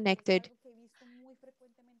everything cosa is y connected. algo que he visto muy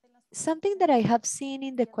frecuentemente en las preguntas Something en that el I have chat seen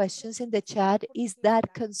in the sería como questions in the preocupación chat is porque that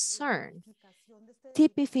la concern. tipificación de este delito puede a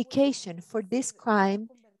Typification for this veces llegar a crime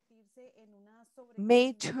convertirse en una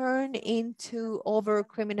may turn sobrecriminalización de las into over comunidades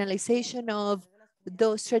tradicionales criminalization of de las comunidades.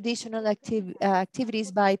 those traditional Quiero preguntarle,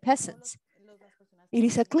 activities porque by no todas peasants. las personas It que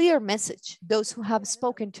is a están clear aquí message. Those who están have fuera de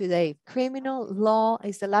la spoken región today, amazónica, criminal aunque law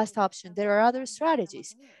is the last option. There are other Juan en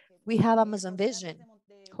strategies. Amazonía, We have que Amazon José antes Vision. de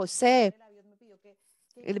tomar Jose, el avión me pidió que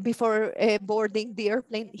before insistamos en esto porque boarding the me parece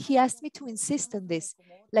airplane, he asked valioso me to como decía insist on Amazonía, this.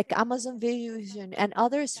 como otras Like estrategias Amazon están, Vision and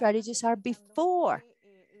other están strategies are amplificando before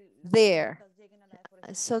que las there conductas lleguen a la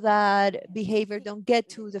deforestación so en estas that comunidades. Entonces behavior sí, don't get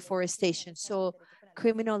to derechos deforestation. penales también, So derecho penal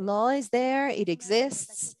criminal existe. law is there, it Es una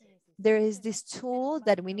herramienta que exists. se There necesita is tener, this pero tool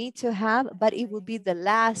that we para need to otras have, but it finalidades will be the que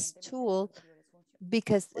last evidentemente las tool anteriores funcionan.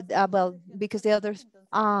 because, Voy a seguir con la well, sección de because the preguntas. others Entonces, tengo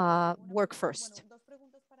una work pregunta, bueno, first. dos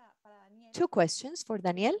preguntas para Daniel, Two questions for que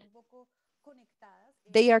Daniel. están un poco conectadas.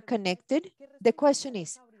 They La are primera es, connected. ¿qué The question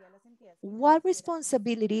responsabilidades is, habría las entidades what financieras en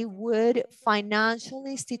responsibility hacer frente would a la financial deforestación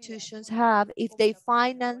o actividades institutions monetadas have if como they la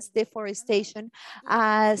propiedad o el finance derechos ganados? deforestation Y otro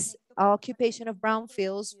as conecto que me parece occupation of dentro del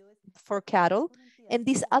brownfields sentido es, for ¿qué pasa cattle? con And entidades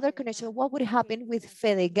this como other connection, FEDEGAN, what would happen que with son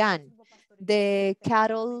federativas FEDEGAN, silvopastoriles the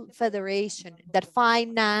cattle territorialmente, pero que están federation bajo that estos tipos de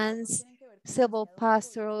controles? finance Tienen que ver con civil hacia dónde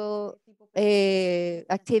podría ir pastoral ese tipo presupuestal de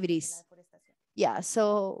financiación de la activities? deforestación. Yeah,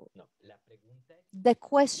 so the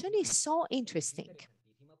question is so interesting.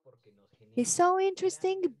 It's so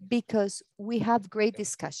interesting because we have great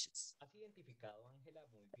discussions.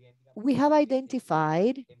 We have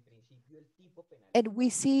identified and we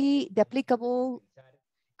see the applicable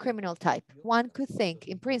criminal type. One could think,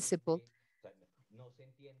 in principle,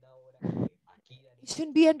 it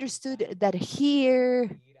shouldn't be understood that here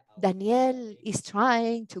Daniel is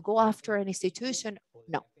trying to go after an institution.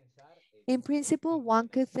 No. In principle, one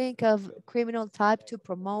could think of criminal type to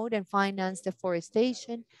promote and finance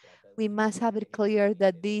deforestation. We must have it clear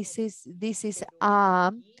that this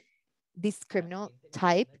criminal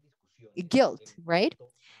type guilt, right?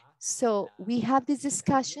 So we have these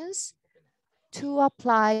discussions to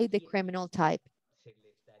apply the criminal type.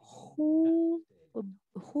 Who,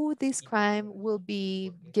 who this crime will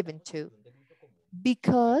be given to?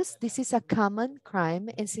 Because this is a common crime,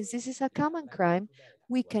 and since this is a common crime,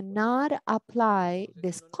 we cannot apply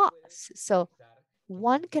this clause. So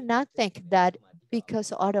one cannot think that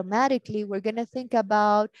because automatically we're going to think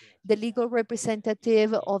about the legal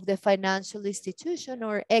representative of the financial institution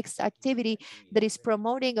or X activity that is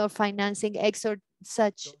promoting or financing X or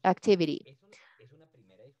such activity.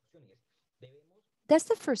 That's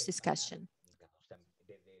the first discussion.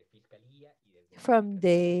 from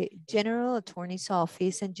the General Attorney's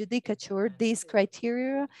Office and Judicature this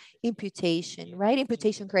criteria imputation, right?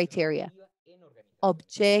 Imputation criteria.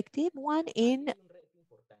 Objective one in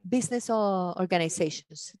business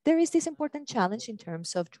organizations. There is this important challenge in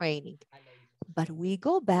terms of training, but we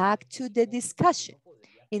go back to the discussion.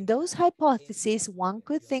 In those hypotheses, one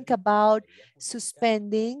could think about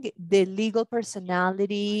suspending the legal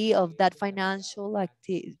personality of that financial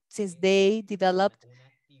activity since they developed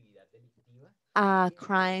a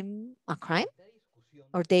crime,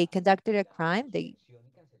 or they conducted a crime. They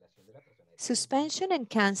suspension and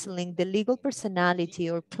canceling the legal personality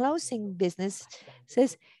or closing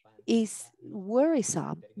businesses is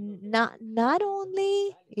worrisome, not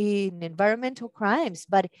only in environmental crimes,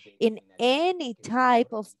 but in any type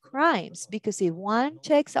of crimes, because if one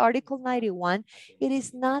checks Article 91, it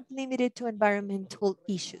is not limited to environmental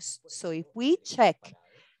issues. So if we check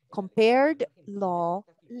compared law,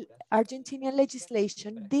 Argentinian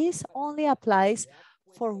legislation, this only applies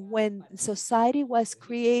for when society was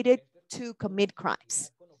created to commit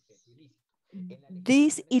crimes.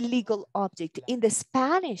 This illegal object in the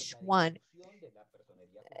Spanish one,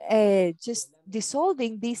 just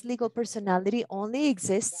dissolving this legal personality only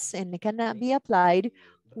exists and cannot be applied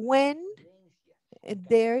when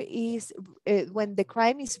when the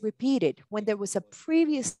crime is repeated, when there was a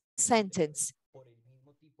previous sentence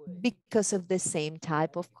because of the same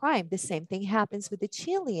type of crime. The same thing happens with the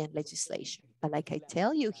Chilean legislation. But like I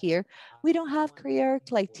tell you here, we don't have clear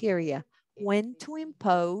criteria when to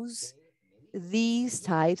impose these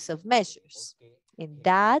types of measures. And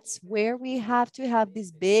that's where we have to have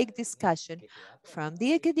this big discussion from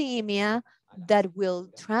the academia that will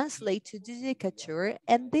translate to judicature.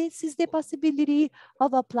 And this is the possibility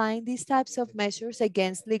of applying these types of measures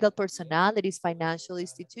against legal personalities, financial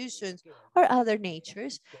institutions, or other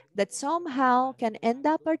natures that somehow can end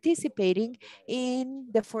up participating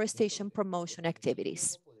in deforestation promotion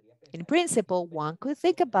activities. In principle, one could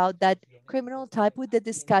think about that criminal type with the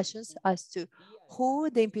discussions as to who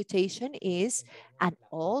the imputation is, and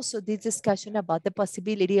also the discussion about the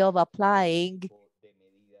possibility of applying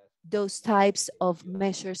those types of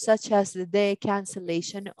measures, such as the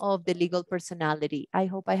cancellation of the legal personality. I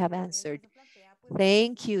hope I have answered.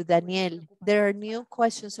 Thank you, Daniel. There are new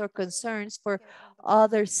questions or concerns for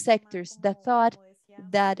other sectors. The thought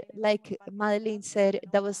that, like Madeline said,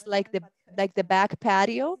 that was like the back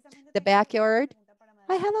patio, the backyard.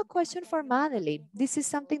 I have a question for Madeline. This is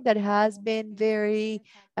something that has been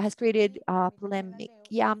has created polemic.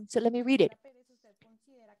 Yeah, so let me read it.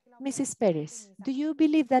 Mrs. Perez, do you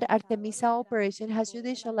believe that Artemisa operation has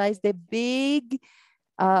judicialized the big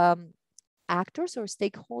um, actors or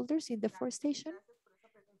stakeholders in deforestation?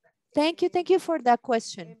 Thank you for that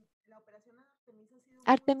question.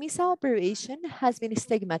 Artemisa operation has been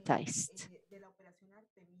stigmatized.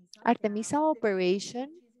 Artemisa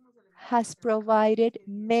operation has provided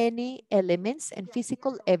many elements and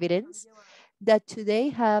physical evidence that today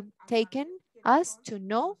have taken us to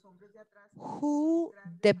know who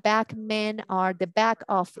the back men are, the back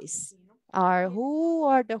office are, who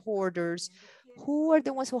are the hoarders, who are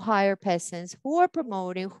the ones who hire peasants, who are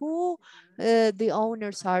promoting, who the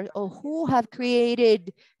owners are, or who have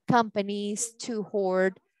created companies to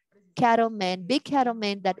hoard cattlemen, big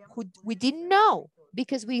cattlemen that we didn't know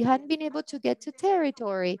because we hadn't been able to get to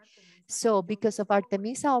territory. So because of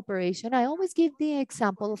Artemisa operation, I always give the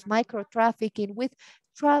example of micro trafficking with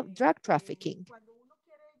drug trafficking.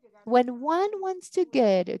 When one wants to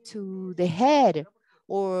get to the head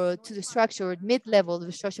or to the structure, mid-level of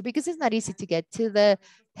the structure, because it's not easy to get to the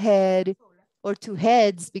head or to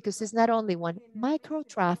heads because it's not only one. Micro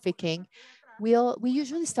trafficking, we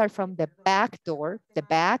usually start from the back door, the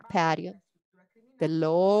back patio, the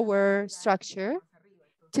lower structure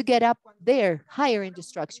to get up there, higher in the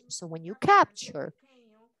structure. So when you capture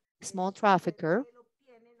small trafficker,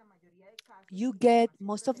 you get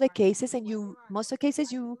most of the cases and you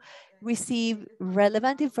receive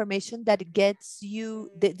relevant information that gets you,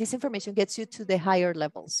 this information gets you to the higher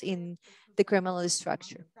levels in the criminal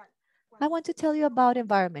structure. I want to tell you about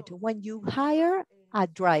environment. When you hire a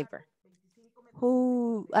driver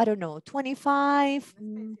who, I don't know, 25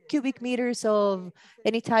 cubic meters of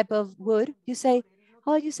any type of wood,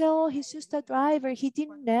 oh, he's just a driver. He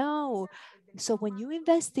didn't know. So when you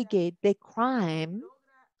investigate the crime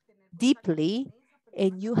deeply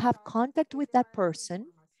and you have contact with that person,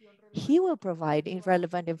 he will provide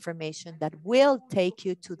relevant information that will take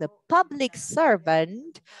you to the public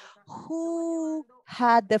servant who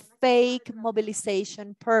had the fake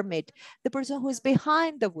mobilization permit, the person who is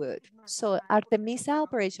behind the wood. So Artemisa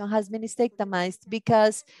operation has been stigmatized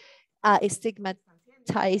because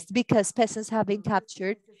traumatized because peasants have been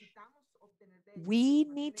captured, we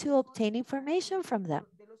need to obtain information from them.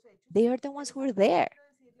 They are the ones who are there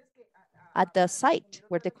at the site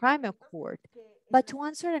where the crime occurred. But to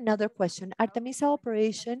answer another question, Artemisa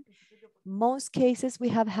operation, most cases we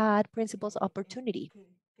have had principles of opportunity,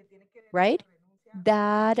 right?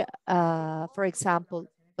 That, for example,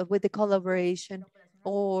 with the collaboration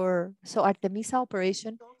or so Artemisa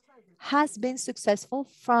operation has been successful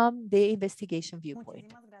from the investigation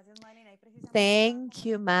viewpoint. Thank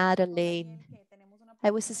you, Madeleine. I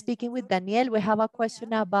was speaking with Daniel. We have a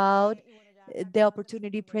question about the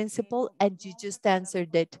opportunity principle, and you just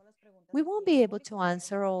answered it. We won't be able to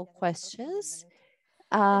answer all questions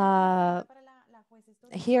uh,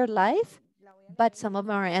 here live, but some of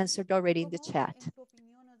them are answered already in the chat.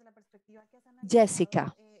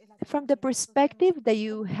 Jessica, from the perspective that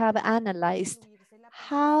you have analyzed,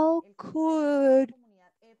 how could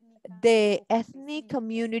the ethnic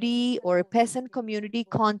community or peasant community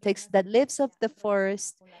context that lives off the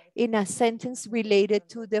forest in a sentence related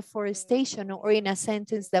to deforestation or in a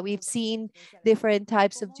sentence that we've seen different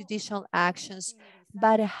types of judicial actions,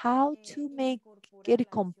 but how to make it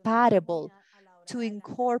compatible to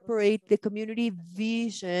incorporate the community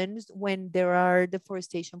visions when there are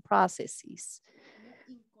deforestation processes?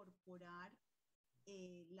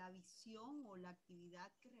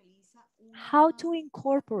 How to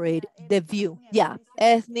incorporate the view? Yeah,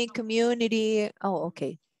 ethnic community. Oh,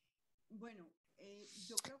 okay.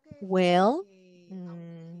 Well,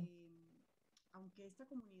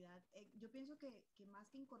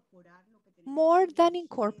 more than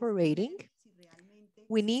incorporating,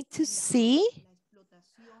 we need to see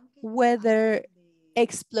whether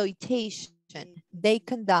exploitation they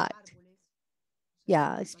conduct,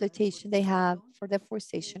 yeah, exploitation they have for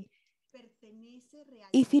deforestation,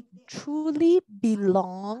 if it truly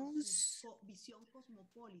belongs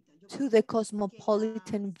to the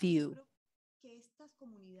cosmopolitan view.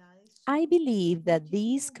 I believe that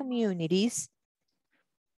these communities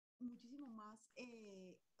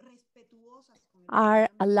are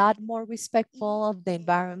a lot more respectful of the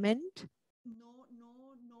environment.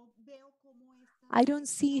 I don't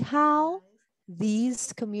see how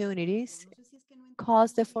these communities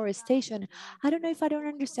cause deforestation. I don't know if I don't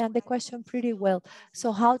understand the question pretty well.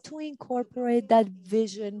 So how to incorporate that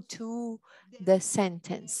vision to the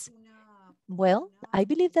sentence? Well, I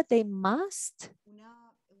believe that they must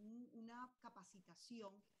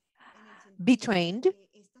be trained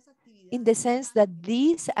in the sense that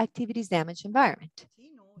these activities damage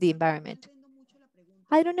the environment.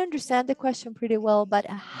 I don't understand the question pretty well, but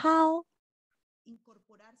how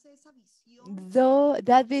though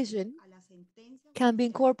that vision can be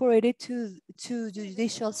incorporated to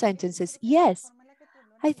judicial sentences? Yes,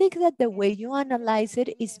 I think that the way you analyze it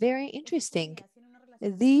is very interesting.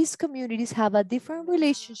 These communities have a different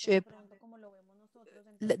relationship,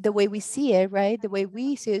 the way we see it, right? The way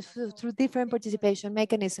we see it through different participation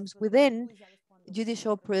mechanisms within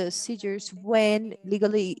judicial procedures when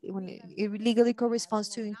it legally corresponds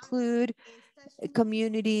to include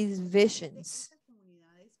communities' visions.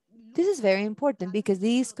 This is very important because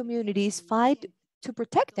these communities fight to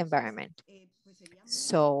protect the environment.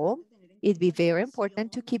 So it'd be very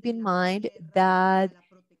important to keep in mind that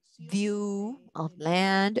view of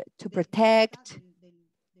land to protect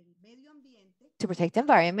the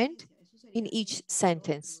environment in each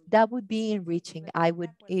sentence. That would be enriching. I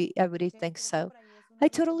would think so. I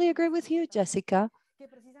totally agree with you, Jessica.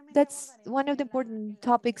 That's one of the important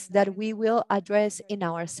topics that we will address in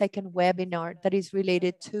our second webinar that is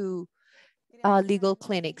related to legal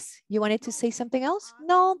clinics. You wanted to say something else?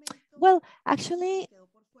 No. Well, actually,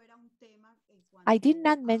 I did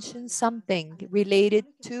not mention something related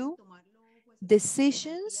to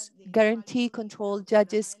decisions guarantee control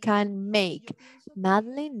judges can make.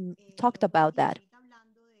 Madeline talked about that.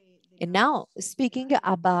 And now, speaking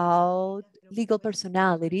about legal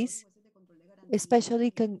personalities,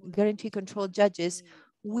 especially guarantee control judges,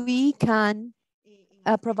 we can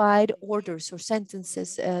provide orders or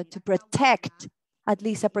sentences to protect, at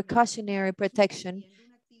least a precautionary protection,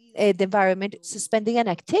 the environment, suspending an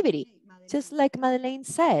activity, just like Madeleine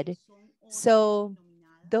said. So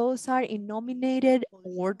those are nominated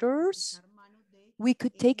orders. We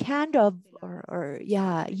could take hand of or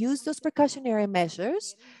yeah, use those precautionary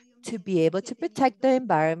measures to be able to protect the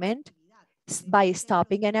environment by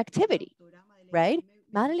stopping an activity, right?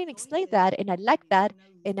 Madeline explained that, and I like that.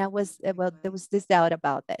 And I was, well, there was this doubt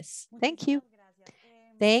about this. Thank you.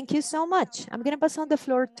 Thank you so much. I'm going to pass on the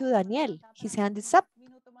floor to Daniel. His hand is up.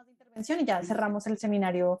 Y ya cerramos el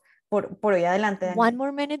seminario por hoy. Adelante, One Daniel.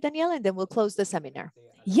 more minute, Daniel, and then we'll close the seminar.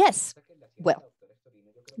 Yes. Well,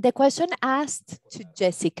 The question asked to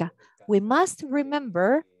Jessica, we must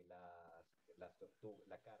remember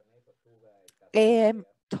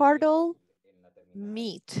turtle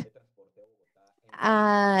meat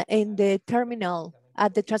in the terminal,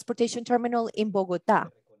 at the transportation terminal in Bogota.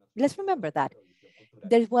 Let's remember that.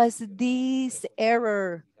 There was this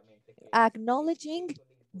error acknowledging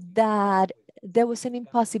that there was an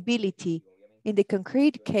impossibility in the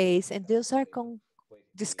concrete case, and those are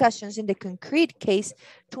discussions in the concrete case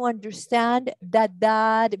to understand that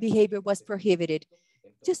that behavior was prohibited.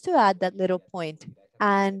 Just to add that little point,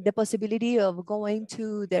 and the possibility of going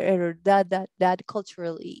to the error that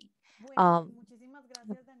culturally um,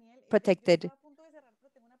 protected.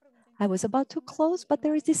 I was about to close, but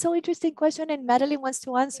there is this so interesting question and Madeline wants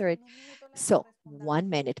to answer it. So 1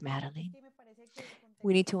 minute, Madeline.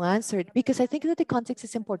 We need to answer it because I think that the context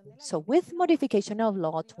is important. So with modification of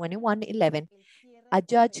law 2111, a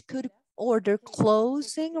judge could order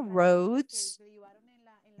closing roads,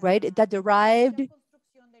 right, that derived,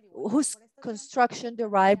 whose construction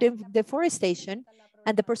derived in deforestation,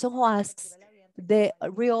 and the person who asks the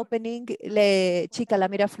reopening Le Chica La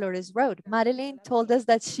Miraflores Road. Madeline told us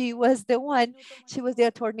that she was the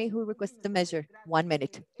attorney who requested the measure. 1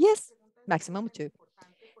 minute. Yes, maximum 2.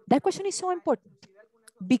 That question is so important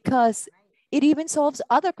because it even solves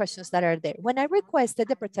other questions that are there. When I requested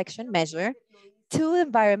the protection measure to the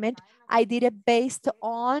environment, I did it based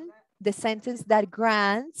on the sentence that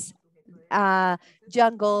grants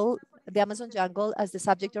jungle, the Amazon jungle as the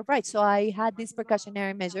subject of rights. So I had this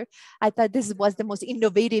precautionary measure. I thought this was the most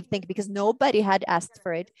innovative thing because nobody had asked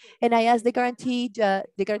for it. And I asked the guarantee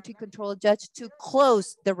control judge to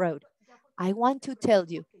close the road. I want to tell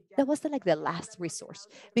you, that was like the last resource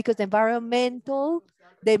because the environmental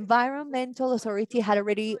authority had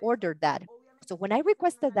already ordered that. So when I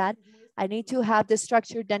requested that, I need to have the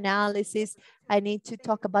structured analysis. I need to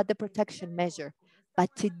talk about the protection measure. But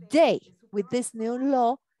today, with this new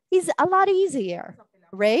law, is a lot easier,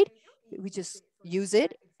 right? We just use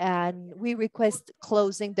it and we request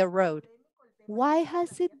closing the road. Why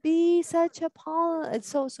has it been such a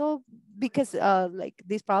so because like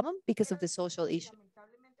this problem? Because of the social issue.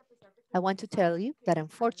 I want to tell you that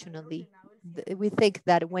unfortunately, we think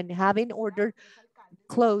that when having order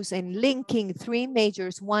close and linking three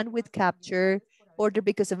majors, one with capture, order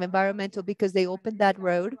because of environmental, because they opened that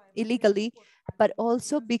road illegally, but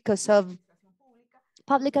also because of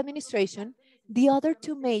public administration, the other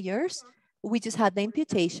two mayors, we just had the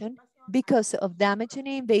imputation because of damage and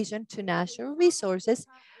invasion to natural resources.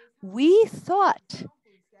 We thought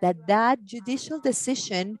that that judicial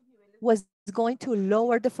decision was going to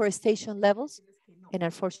lower deforestation levels. And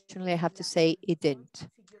unfortunately, I have to say it didn't.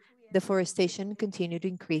 Deforestation continued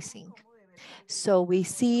increasing. So we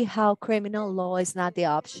see how criminal law is not the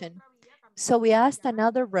option. So we asked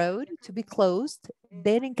another road to be closed.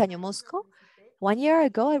 Then in Caño Mosco, 1 year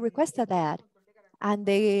ago, I requested that. And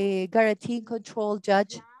the guarantee control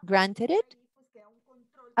judge granted it.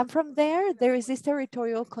 And from there is this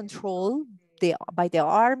territorial control by the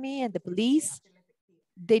army and the police.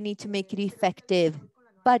 They need to make it effective.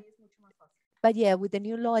 But but yeah, with the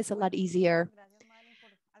new law, it's a lot easier.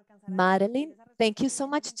 Madeline, thank you so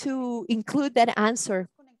much to include that answer.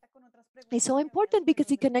 It's so important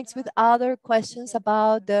because it connects with other questions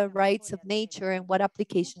about the rights of nature and what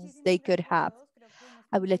applications they could have.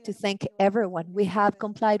 I would like to thank everyone. We have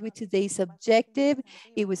complied with today's objective.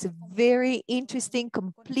 It was a very interesting,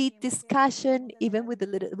 complete discussion, even with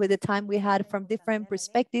the time we had from different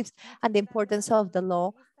perspectives and the importance of the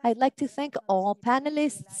law. I'd like to thank all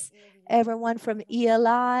panelists, everyone from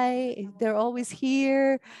ELI. They're always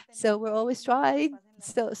here, so we're always trying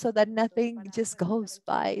so that nothing just goes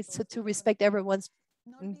by. So to respect everyone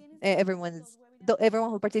who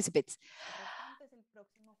participates.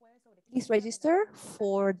 Please register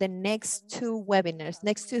for the next two webinars,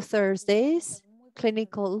 next two Thursdays,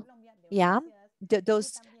 clinical, yeah,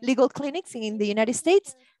 those legal clinics in the United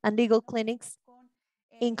States and legal clinics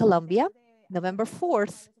in Colombia, November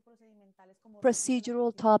 4th.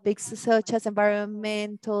 Procedural topics such as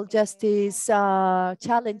environmental justice,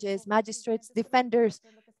 challenges, magistrates, defenders,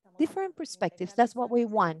 different perspectives. That's what we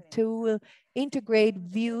want, to integrate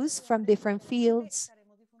views from different fields.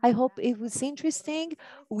 I hope it was interesting.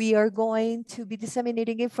 We are going to be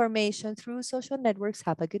disseminating information through social networks.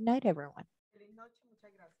 Have a good night, everyone.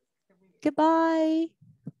 Goodbye.